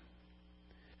 62?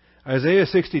 Isaiah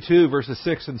 62 verses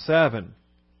 6 and 7.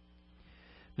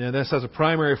 Now this has a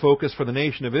primary focus for the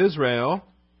nation of Israel.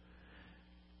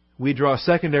 We draw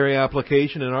secondary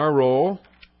application in our role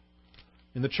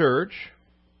in the church.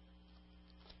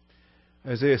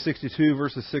 Isaiah 62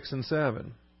 verses 6 and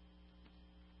 7.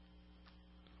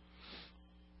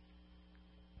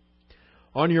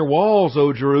 On your walls,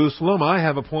 O Jerusalem, I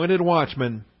have appointed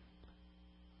watchmen.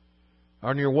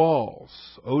 On your walls,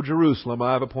 O Jerusalem,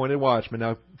 I have appointed watchmen.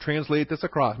 Now translate this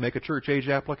across. Make a church age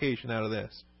application out of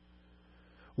this.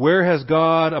 Where has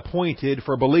God appointed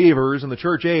for believers in the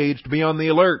church age to be on the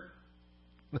alert?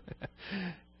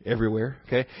 Everywhere,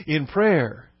 okay? In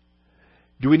prayer.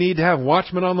 Do we need to have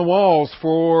watchmen on the walls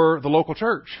for the local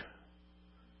church?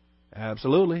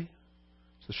 Absolutely.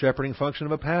 It's the shepherding function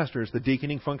of a pastor. It's the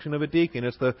deaconing function of a deacon.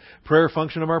 It's the prayer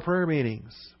function of our prayer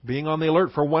meetings. Being on the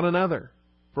alert for one another,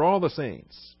 for all the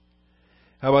saints.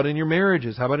 How about in your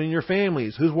marriages? How about in your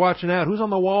families? Who's watching out? Who's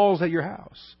on the walls at your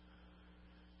house?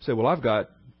 You say, well, I've got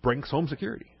Brink's Home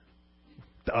Security.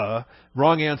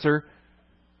 Wrong answer.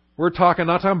 We're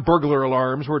not talking burglar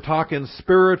alarms. We're talking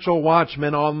spiritual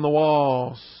watchmen on the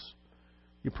walls.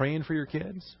 You praying for your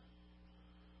kids?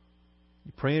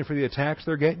 You praying for the attacks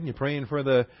they're getting? You praying for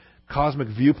the cosmic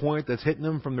viewpoint that's hitting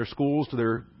them from their schools to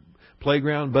their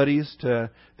playground buddies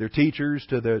to their teachers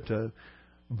to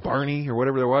Barney or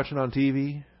whatever they're watching on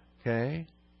TV? Okay.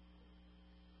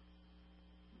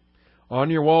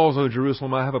 On your walls, O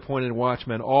Jerusalem, I have appointed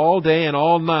watchmen. All day and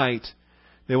all night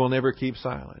they will never keep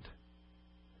silent.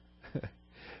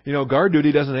 Guard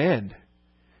duty doesn't end.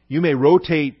 You may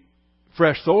rotate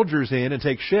fresh soldiers in and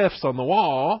take shifts on the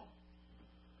wall,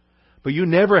 but you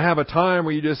never have a time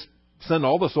where you just send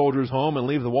all the soldiers home and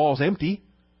leave the walls empty.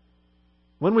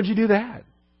 When would you do that?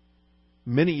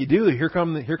 The minute you do, here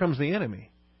comes the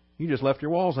enemy. You just left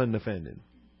your walls undefended.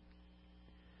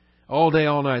 All day,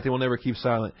 all night, they will never keep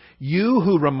silent. You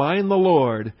who remind the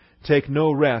Lord, take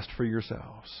no rest for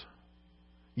yourselves.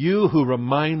 You who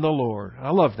remind the Lord.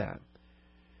 I love that.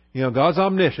 God's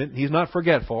omniscient. He's not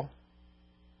forgetful.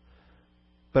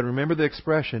 But remember the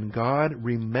expression, God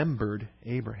remembered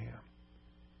Abraham.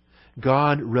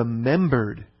 God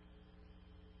remembered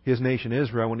His nation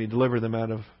Israel when He delivered them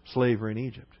out of slavery in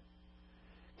Egypt.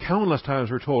 Countless times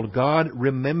we're told God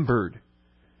remembered.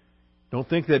 Don't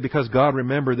think that because God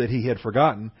remembered that He had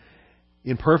forgotten.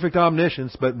 In perfect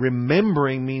omniscience, but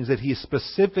remembering means that He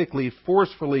specifically,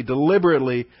 forcefully,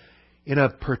 deliberately, in a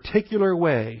particular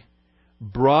way,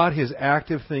 brought His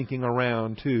active thinking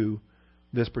around to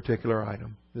this particular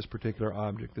item, this particular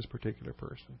object, this particular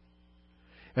person.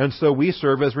 And so we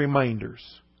serve as reminders,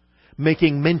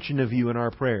 making mention of you in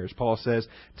our prayers. Paul says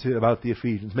about the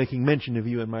Ephesians, making mention of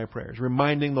you in my prayers,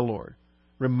 reminding the Lord,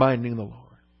 reminding the Lord.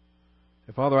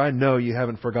 Father, I know you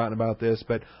haven't forgotten about this,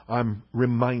 but I'm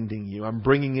reminding you. I'm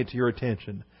bringing it to your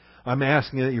attention. I'm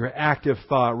asking that your active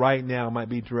thought right now might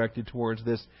be directed towards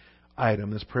this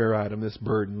item, this prayer item, this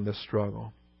burden, this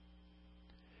struggle.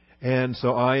 And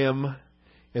so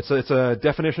it's a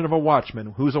definition of a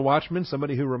watchman. Who's a watchman?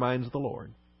 Somebody who reminds the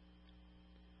Lord.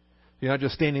 You're not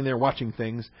just standing there watching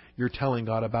things. You're telling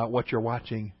God about what you're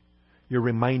watching. You're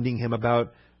reminding Him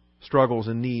about struggles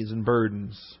and needs and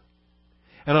burdens.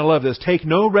 And I love this. Take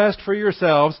no rest for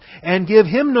yourselves and give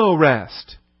Him no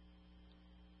rest.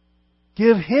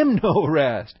 Give Him no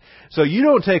rest. So you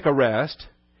don't take a rest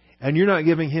and you're not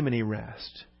giving Him any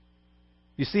rest.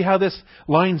 You see how this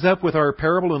lines up with our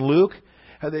parable in Luke?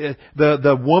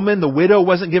 The woman, the widow,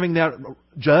 wasn't giving that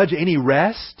judge any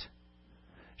rest.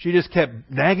 She just kept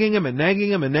nagging him and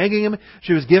nagging him and nagging him.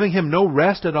 She was giving him no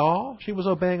rest at all. She was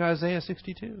obeying Isaiah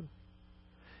 62.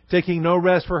 Taking no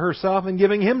rest for herself and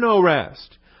giving Him no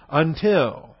rest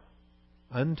until.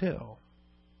 Now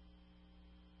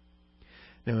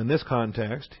in this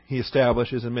context, He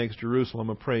establishes and makes Jerusalem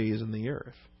a praise in the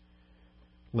earth.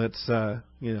 Let's,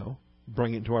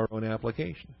 bring it to our own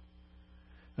application.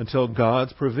 Until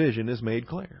God's provision is made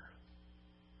clear.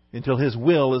 Until His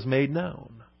will is made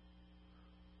known.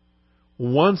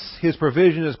 Once His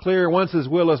provision is clear, once His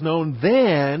will is known,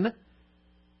 then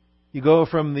you go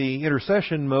from the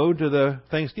intercession mode to the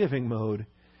thanksgiving mode.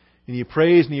 And you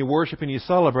praise and you worship and you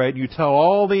celebrate. You tell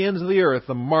all the ends of the earth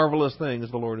the marvelous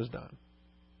things the Lord has done.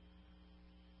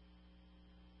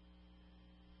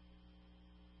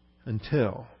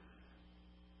 Until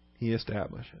He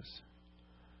establishes.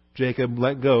 Jacob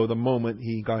let go the moment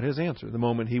he got his answer, the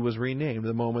moment he was renamed,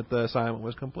 the moment the assignment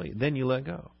was complete. Then you let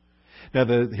go. Now,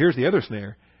 here's the other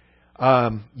snare.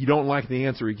 You don't like the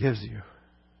answer He gives you.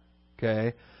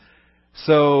 Okay?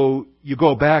 So you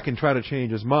go back and try to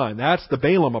change his mind. That's the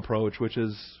Balaam approach, which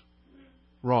is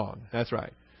wrong. That's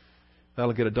right.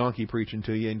 That'll get a donkey preaching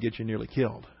to you and get you nearly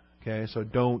killed. Okay? So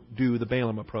don't do the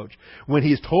Balaam approach. When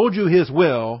He's told you His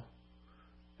will,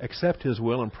 accept His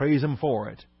will and praise Him for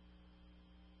it.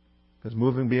 Because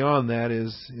moving beyond that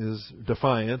is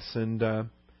defiance and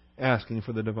asking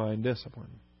for the divine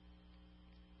discipline.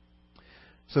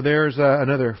 So there's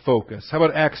another focus. How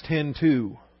about Acts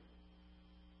 10:2?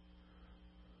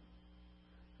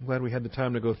 I'm glad we had the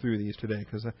time to go through these today,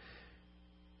 because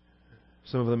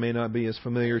some of them may not be as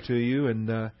familiar to you, and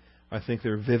I think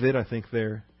they're vivid. I think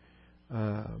they're...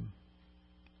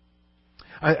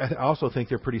 I also think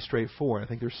they're pretty straightforward. I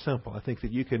think they're simple. I think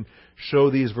that you can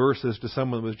show these verses to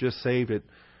someone who was just saved at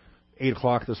 8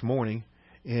 o'clock this morning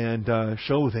and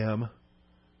show them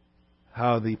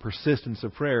how the persistence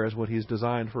of prayer is what He's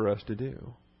designed for us to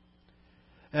do.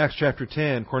 Acts chapter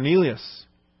 10, Cornelius,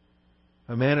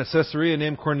 a man at Caesarea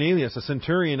named Cornelius, a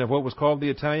centurion of what was called the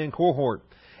Italian cohort,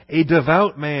 a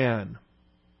devout man.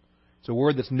 It's a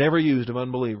word that's never used of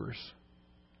unbelievers.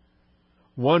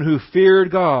 One who feared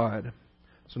God.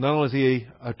 So not only is he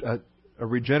a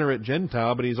regenerate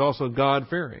Gentile, but he's also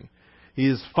God-fearing. He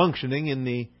is functioning in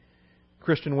the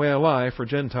Christian way of life for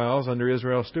Gentiles under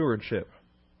Israel's stewardship.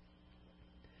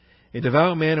 A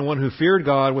devout man and one who feared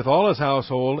God with all his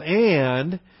household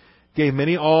and gave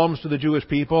many alms to the Jewish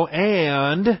people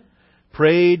and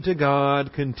prayed to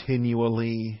God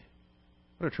continually.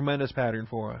 What a tremendous pattern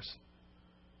for us.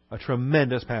 A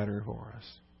tremendous pattern for us.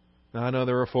 Now, I know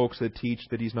there are folks that teach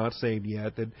that he's not saved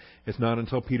yet, that it's not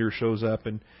until Peter shows up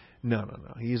and No.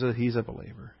 He's a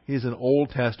believer. He's an Old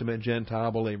Testament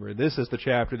Gentile believer. This is the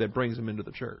chapter that brings him into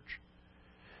the church.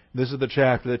 This is the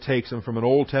chapter that takes him from an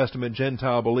Old Testament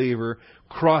Gentile believer,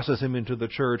 crosses him into the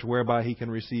church, whereby he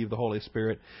can receive the Holy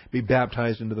Spirit, be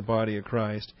baptized into the body of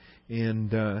Christ,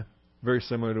 and very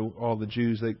similar to all the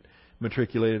Jews that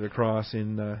matriculated across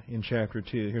in chapter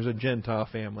 2. Here's a Gentile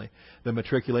family that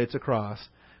matriculates across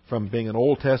from being an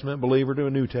Old Testament believer to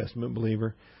a New Testament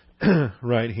believer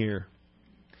right here.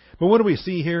 But what do we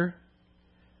see here?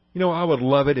 I would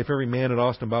love it if every man at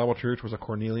Austin Bible Church was a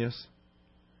Cornelius.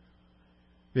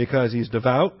 Because he's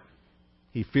devout,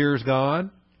 he fears God,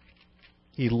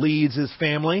 he leads his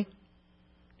family.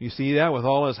 You see that with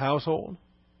all his household?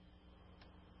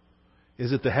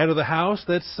 Is it the head of the house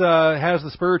that has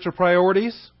the spiritual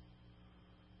priorities?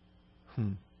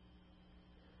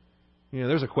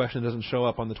 There's a question that doesn't show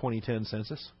up on the 2010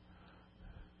 census.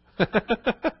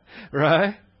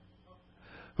 Right?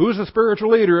 Who's the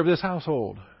spiritual leader of this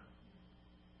household?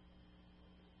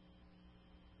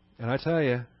 And I tell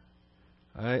you,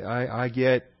 I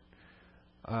get,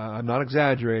 I'm not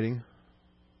exaggerating,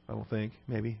 I don't think,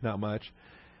 maybe, not much.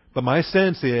 But my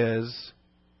sense is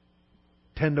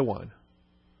 10 to 1,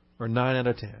 or 9 out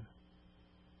of 10.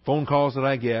 Phone calls that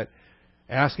I get,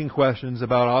 asking questions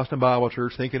about Austin Bible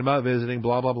Church, thinking about visiting,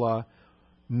 blah, blah, blah.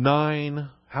 9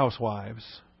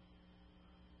 housewives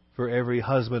for every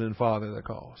husband and father that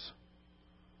calls.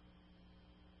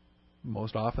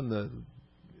 Most often,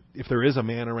 if there is a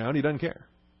man around, he doesn't care.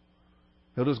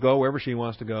 He'll just go wherever she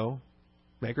wants to go,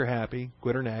 make her happy,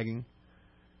 quit her nagging.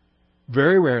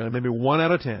 Very rarely, maybe 1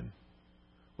 out of 10,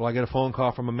 will I get a phone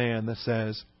call from a man that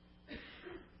says,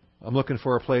 I'm looking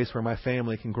for a place where my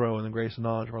family can grow in the grace and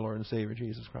knowledge of our Lord and Savior,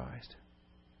 Jesus Christ.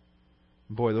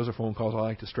 Boy, those are phone calls. I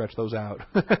like to stretch those out.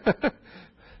 I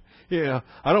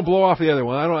don't blow off the other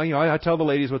one. I tell the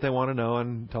ladies what they want to know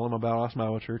and tell them about Austin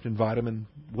Bible Church, invite them, and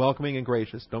welcoming and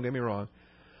gracious. Don't get me wrong.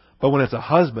 But when it's a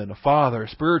husband, a father, a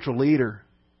spiritual leader,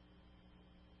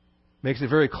 makes it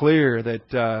very clear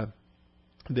that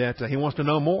he wants to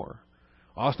know more.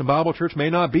 Austin Bible Church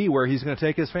may not be where he's going to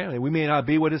take his family. We may not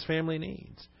be what his family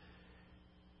needs.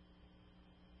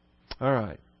 All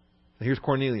right. Here's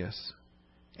Cornelius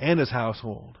and his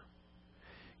household,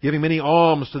 giving many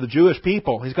alms to the Jewish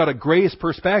people. He's got a grace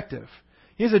perspective.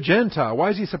 He's a Gentile. Why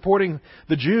is he supporting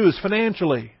the Jews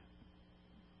financially?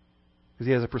 Because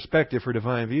he has a perspective for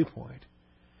divine viewpoint.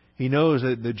 He knows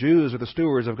that the Jews are the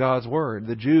stewards of God's Word.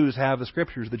 The Jews have the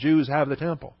Scriptures. The Jews have the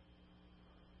temple.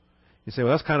 You say,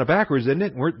 well, that's kind of backwards, isn't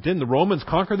it? Didn't the Romans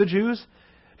conquer the Jews?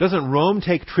 Doesn't Rome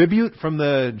take tribute from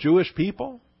the Jewish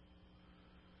people?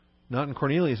 Not in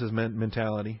Cornelius'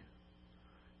 mentality.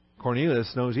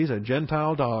 Cornelius knows he's a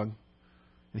Gentile dog,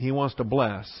 and he wants to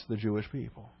bless the Jewish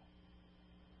people.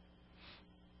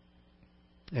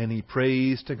 And he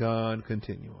prays to God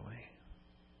continually.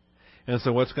 And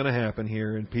so what's going to happen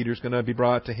here? And Peter's going to be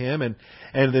brought to him. And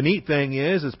the neat thing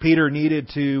is Peter needed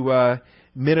to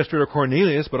minister to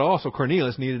Cornelius, but also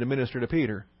Cornelius needed to minister to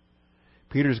Peter.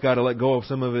 Peter's got to let go of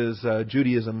some of his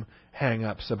Judaism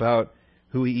hang-ups about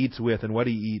who he eats with and what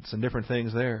he eats and different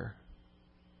things there.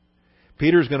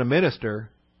 Peter's going to minister,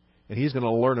 and he's going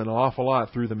to learn an awful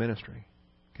lot through the ministry.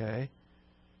 Okay?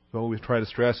 We always try to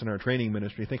stress in our training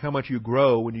ministry. Think how much you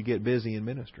grow when you get busy in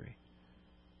ministry.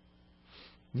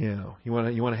 You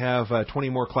want to have 20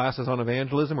 more classes on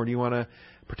evangelism, or do you want to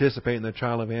participate in the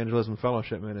Child Evangelism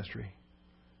Fellowship ministry?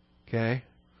 Okay?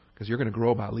 Because you're going to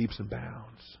grow by leaps and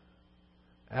bounds.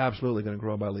 Absolutely going to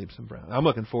grow by leaps and bounds. I'm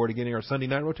looking forward to getting our Sunday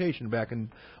night rotation back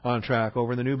on track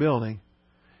over in the new building.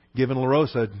 Giving La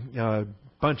Rosa a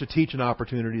bunch of teaching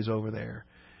opportunities over there.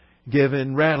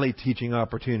 Giving Radley teaching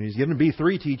opportunities. Giving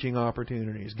B3 teaching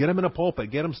opportunities. Get them in a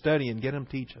pulpit. Get them studying. Get them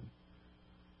teaching.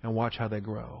 And watch how they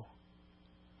grow.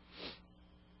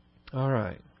 All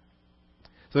right.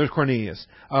 So there's Cornelius.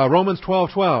 Romans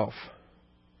 12:12.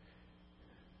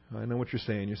 I know what you're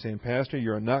saying. You're saying, Pastor,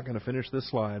 you're not going to finish this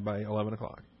slide by 11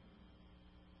 o'clock.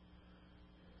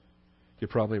 You're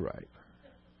probably right.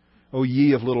 O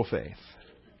ye of little faith.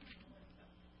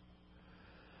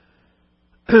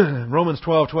 Romans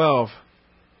 12:12.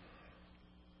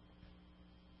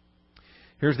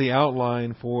 Here's the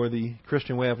outline for the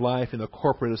Christian way of life in the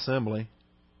corporate assembly.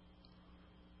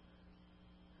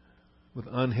 With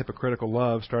unhypocritical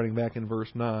love, starting back in verse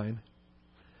 9.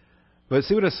 But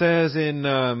see what it says in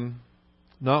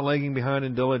not lagging behind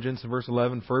in diligence, in verse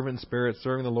 11, fervent in spirit,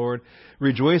 serving the Lord,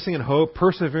 rejoicing in hope,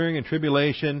 persevering in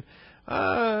tribulation,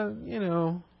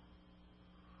 ho-hum,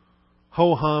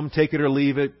 take it or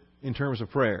leave it in terms of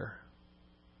prayer.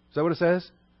 Is that what it says?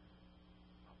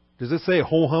 Does it say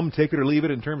whole hum, take it or leave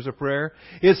it in terms of prayer?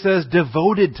 It says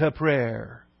devoted to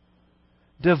prayer.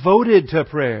 Devoted to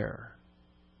prayer.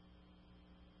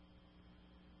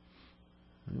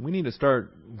 We need to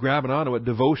start grabbing onto what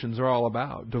devotions are all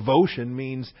about. Devotion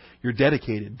means you're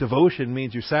dedicated. Devotion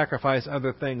means you sacrifice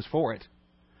other things for it.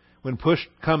 When push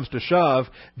comes to shove,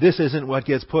 this isn't what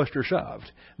gets pushed or shoved.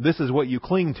 This is what you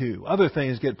cling to. Other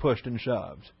things get pushed and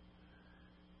shoved.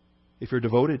 If you're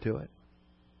devoted to it.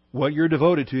 What you're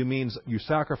devoted to means you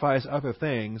sacrifice other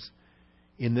things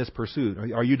in this pursuit.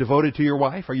 Are you devoted to your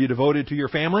wife? Are you devoted to your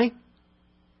family?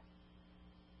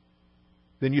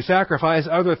 Then you sacrifice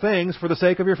other things for the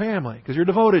sake of your family because you're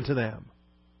devoted to them.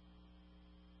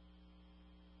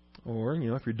 Or,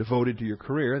 if you're devoted to your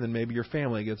career, then maybe your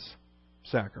family gets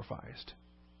sacrificed.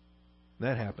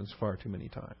 That happens far too many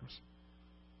times.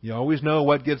 You always know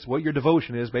what your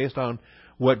devotion is based on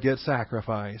what gets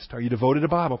sacrificed. Are you devoted to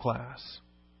Bible class?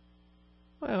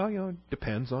 Well, it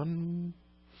depends on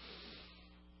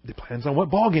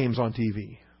what ball game's on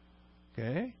TV.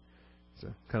 Okay? It's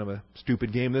a kind of a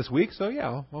stupid game this week, so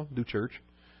yeah, I'll do church.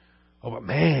 Oh, but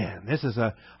man, this is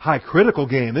a high critical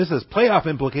game. This is playoff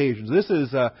implications. This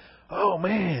is, oh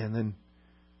man. Then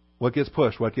what gets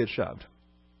pushed? What gets shoved?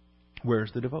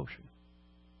 Where's the devotion?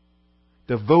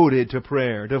 Devoted to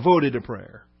prayer. Devoted to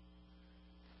prayer.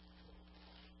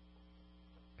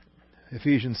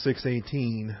 Ephesians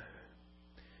 6:18.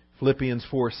 Philippians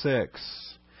 4:6.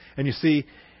 And you see,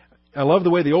 I love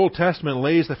the way the Old Testament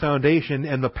lays the foundation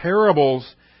and the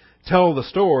parables tell the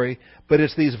story, but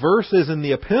it's these verses in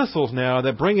the epistles now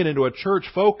that bring it into a church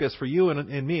focus for you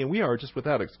and me, and we are just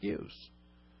without excuse.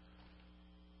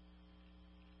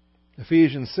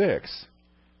 Ephesians 6.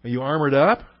 Are you armored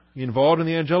up? Are you involved in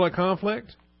the angelic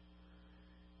conflict?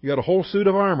 You got a whole suit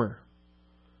of armor.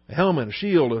 A helmet, a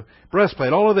shield, a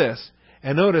breastplate, all of this.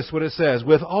 And notice what it says.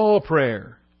 With all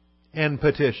prayer and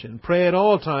petition. Pray at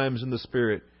all times in the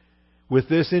Spirit. With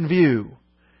this in view.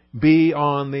 Be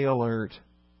on the alert.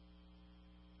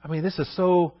 I mean, this is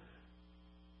so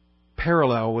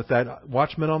parallel with that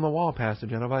Watchman on the Wall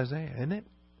passage out of Isaiah, isn't it?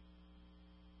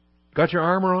 Got your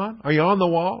armor on? Are you on the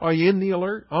wall? Are you in the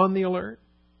alert? On the alert?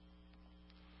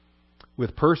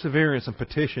 With perseverance and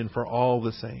petition for all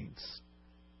the saints.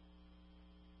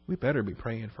 We better be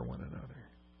praying for one another.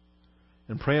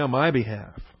 And pray on my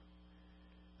behalf,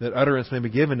 that utterance may be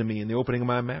given to me in the opening of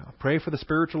my mouth. Pray for the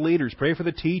spiritual leaders. Pray for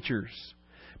the teachers.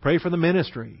 Pray for the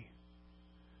ministry.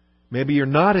 Maybe you're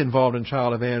not involved in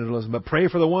child evangelism, but pray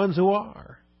for the ones who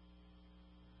are.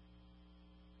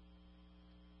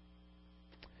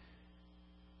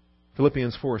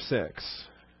 Philippians 4:6.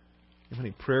 How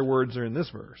many prayer words are in this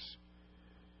verse?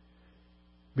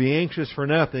 Be anxious for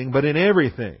nothing, but in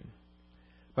everything,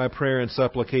 by prayer and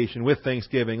supplication, with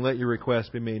thanksgiving, let your requests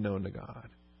be made known to God.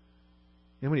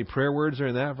 How many prayer words are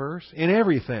in that verse? In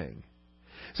everything.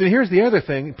 So here's the other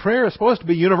thing. Prayer is supposed to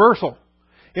be universal.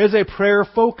 It is a prayer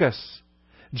focus.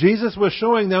 Jesus was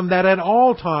showing them that at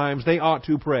all times they ought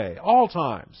to pray. All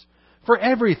times. For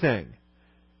everything.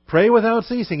 Pray without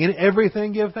ceasing. In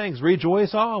everything give thanks.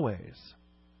 Rejoice always.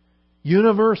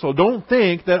 Universal. Don't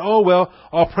think that, oh well,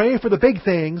 I'll pray for the big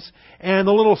things and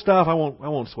the little stuff I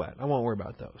won't sweat. I won't worry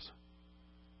about those.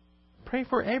 Pray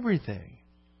for everything.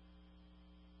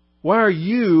 Why are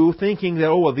you thinking that,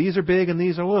 oh well, these are big and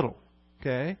these are little?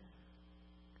 Okay?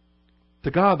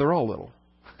 To God, they're all little.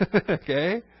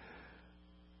 Okay?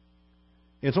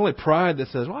 It's only pride that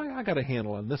says, well, I got a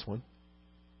handle on this one.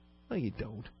 No, you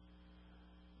don't.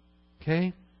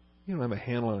 Okay? You don't have a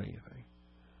handle on anything.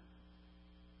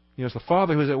 It's the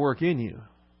Father who's at work in you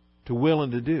to will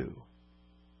and to do.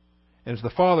 And it's the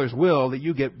Father's will that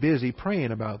you get busy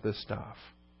praying about this stuff.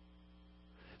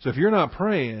 So if you're not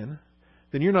praying,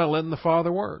 then you're not letting the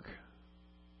Father work.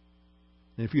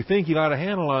 And if you think you got a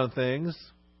handle on things,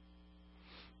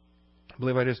 I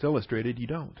believe I just illustrated you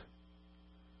don't.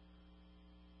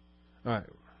 All right.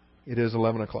 It is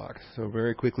 11 o'clock. So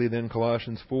very quickly then,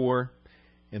 Colossians 4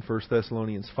 and 1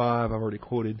 Thessalonians 5. I've already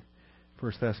quoted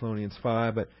 1 Thessalonians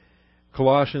 5, but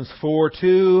Colossians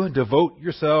 4:2, devote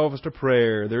yourselves to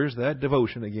prayer. There's that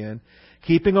devotion again.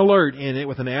 Keeping alert in it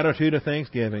with an attitude of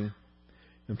thanksgiving.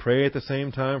 And pray at the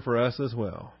same time for us as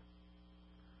well.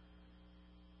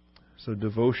 So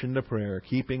devotion to prayer.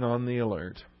 Keeping on the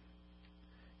alert.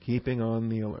 Keeping on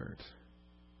the alert.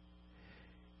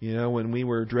 When we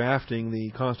were drafting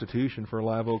the Constitution for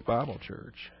Live Oak Bible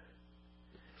Church,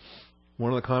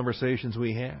 one of the conversations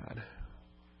we had...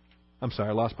 I'm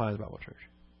sorry, Lost Pines Bible Church.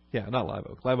 Yeah, not Live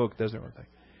Oak. Live Oak does their own thing.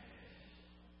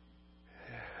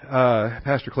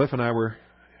 Pastor Cliff and I were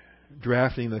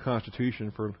drafting the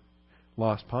Constitution for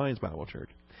Lost Pines Bible Church.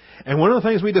 And one of the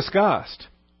things we discussed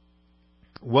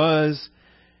was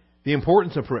the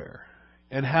importance of prayer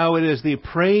and how it is the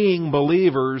praying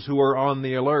believers who are on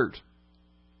the alert.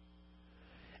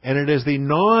 And it is the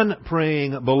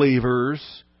non-praying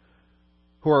believers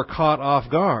who are caught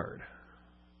off guard.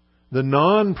 The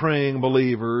non-praying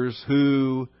believers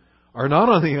who are not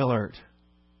on the alert.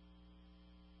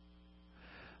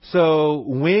 So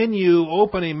when you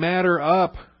open a matter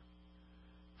up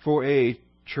for a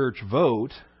church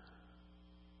vote,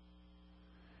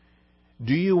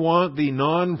 do you want the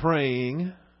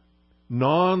non-praying,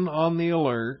 non-on the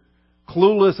alert,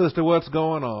 clueless as to what's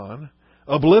going on,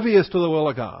 oblivious to the will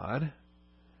of God?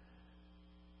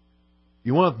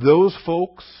 You want those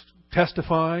folks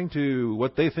testifying to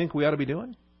what they think we ought to be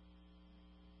doing?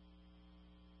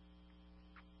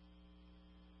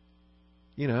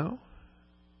 You know?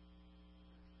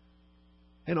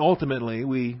 And ultimately,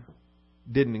 we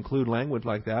didn't include language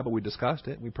like that, but we discussed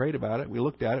it, we prayed about it, we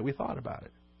looked at it, we thought about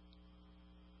it.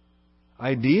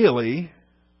 Ideally,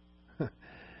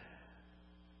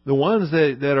 the ones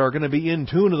that are going to be in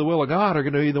tune to the will of God are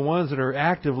going to be the ones that are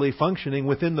actively functioning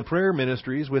within the prayer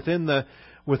ministries, within the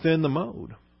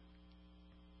mode.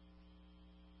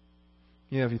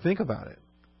 You know, if you think about it,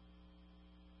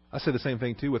 I say the same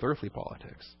thing too with earthly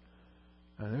politics.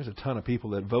 There's a ton of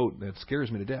people that vote that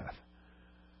scares me to death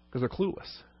because they're clueless.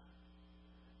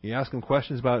 You ask them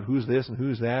questions about who's this and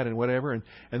who's that and whatever, and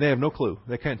they have no clue.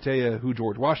 They can't tell you who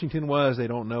George Washington was. They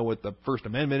don't know what the First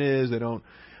Amendment is.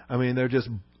 They're just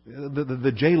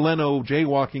the Jay Leno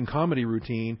jaywalking comedy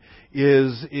routine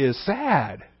is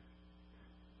sad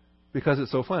because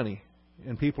it's so funny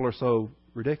and people are so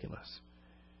ridiculous.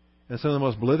 And some of the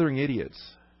most blithering idiots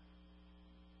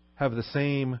have the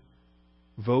same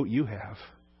vote you have.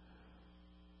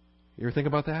 You ever think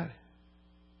about that?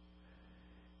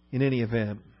 In any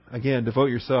event, again, devote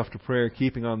yourself to prayer,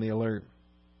 keeping on the alert.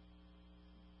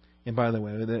 And by the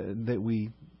way, that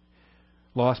we,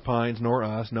 Lost Pines nor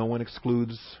us, no one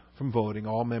excludes from voting.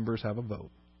 All members have a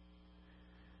vote.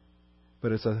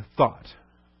 But it's a thought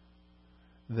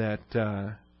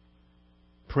that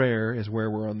prayer is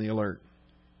where we're on the alert.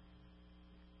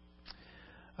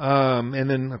 And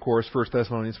then, of course, 1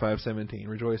 Thessalonians 5:17.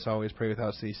 Rejoice always, pray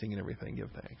without ceasing, and everything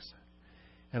give thanks.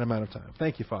 And I'm out of time.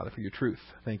 Thank you, Father, for your truth.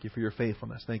 Thank you for your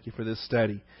faithfulness. Thank you for this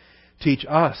study. Teach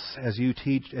us as you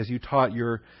taught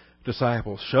your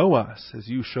disciples. Show us as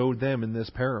you showed them in this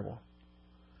parable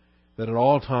that at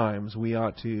all times we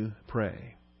ought to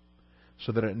pray,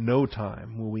 so that at no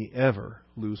time will we ever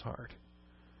lose heart.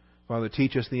 Father,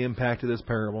 teach us the impact of this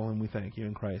parable, and we thank you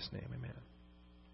in Christ's name. Amen.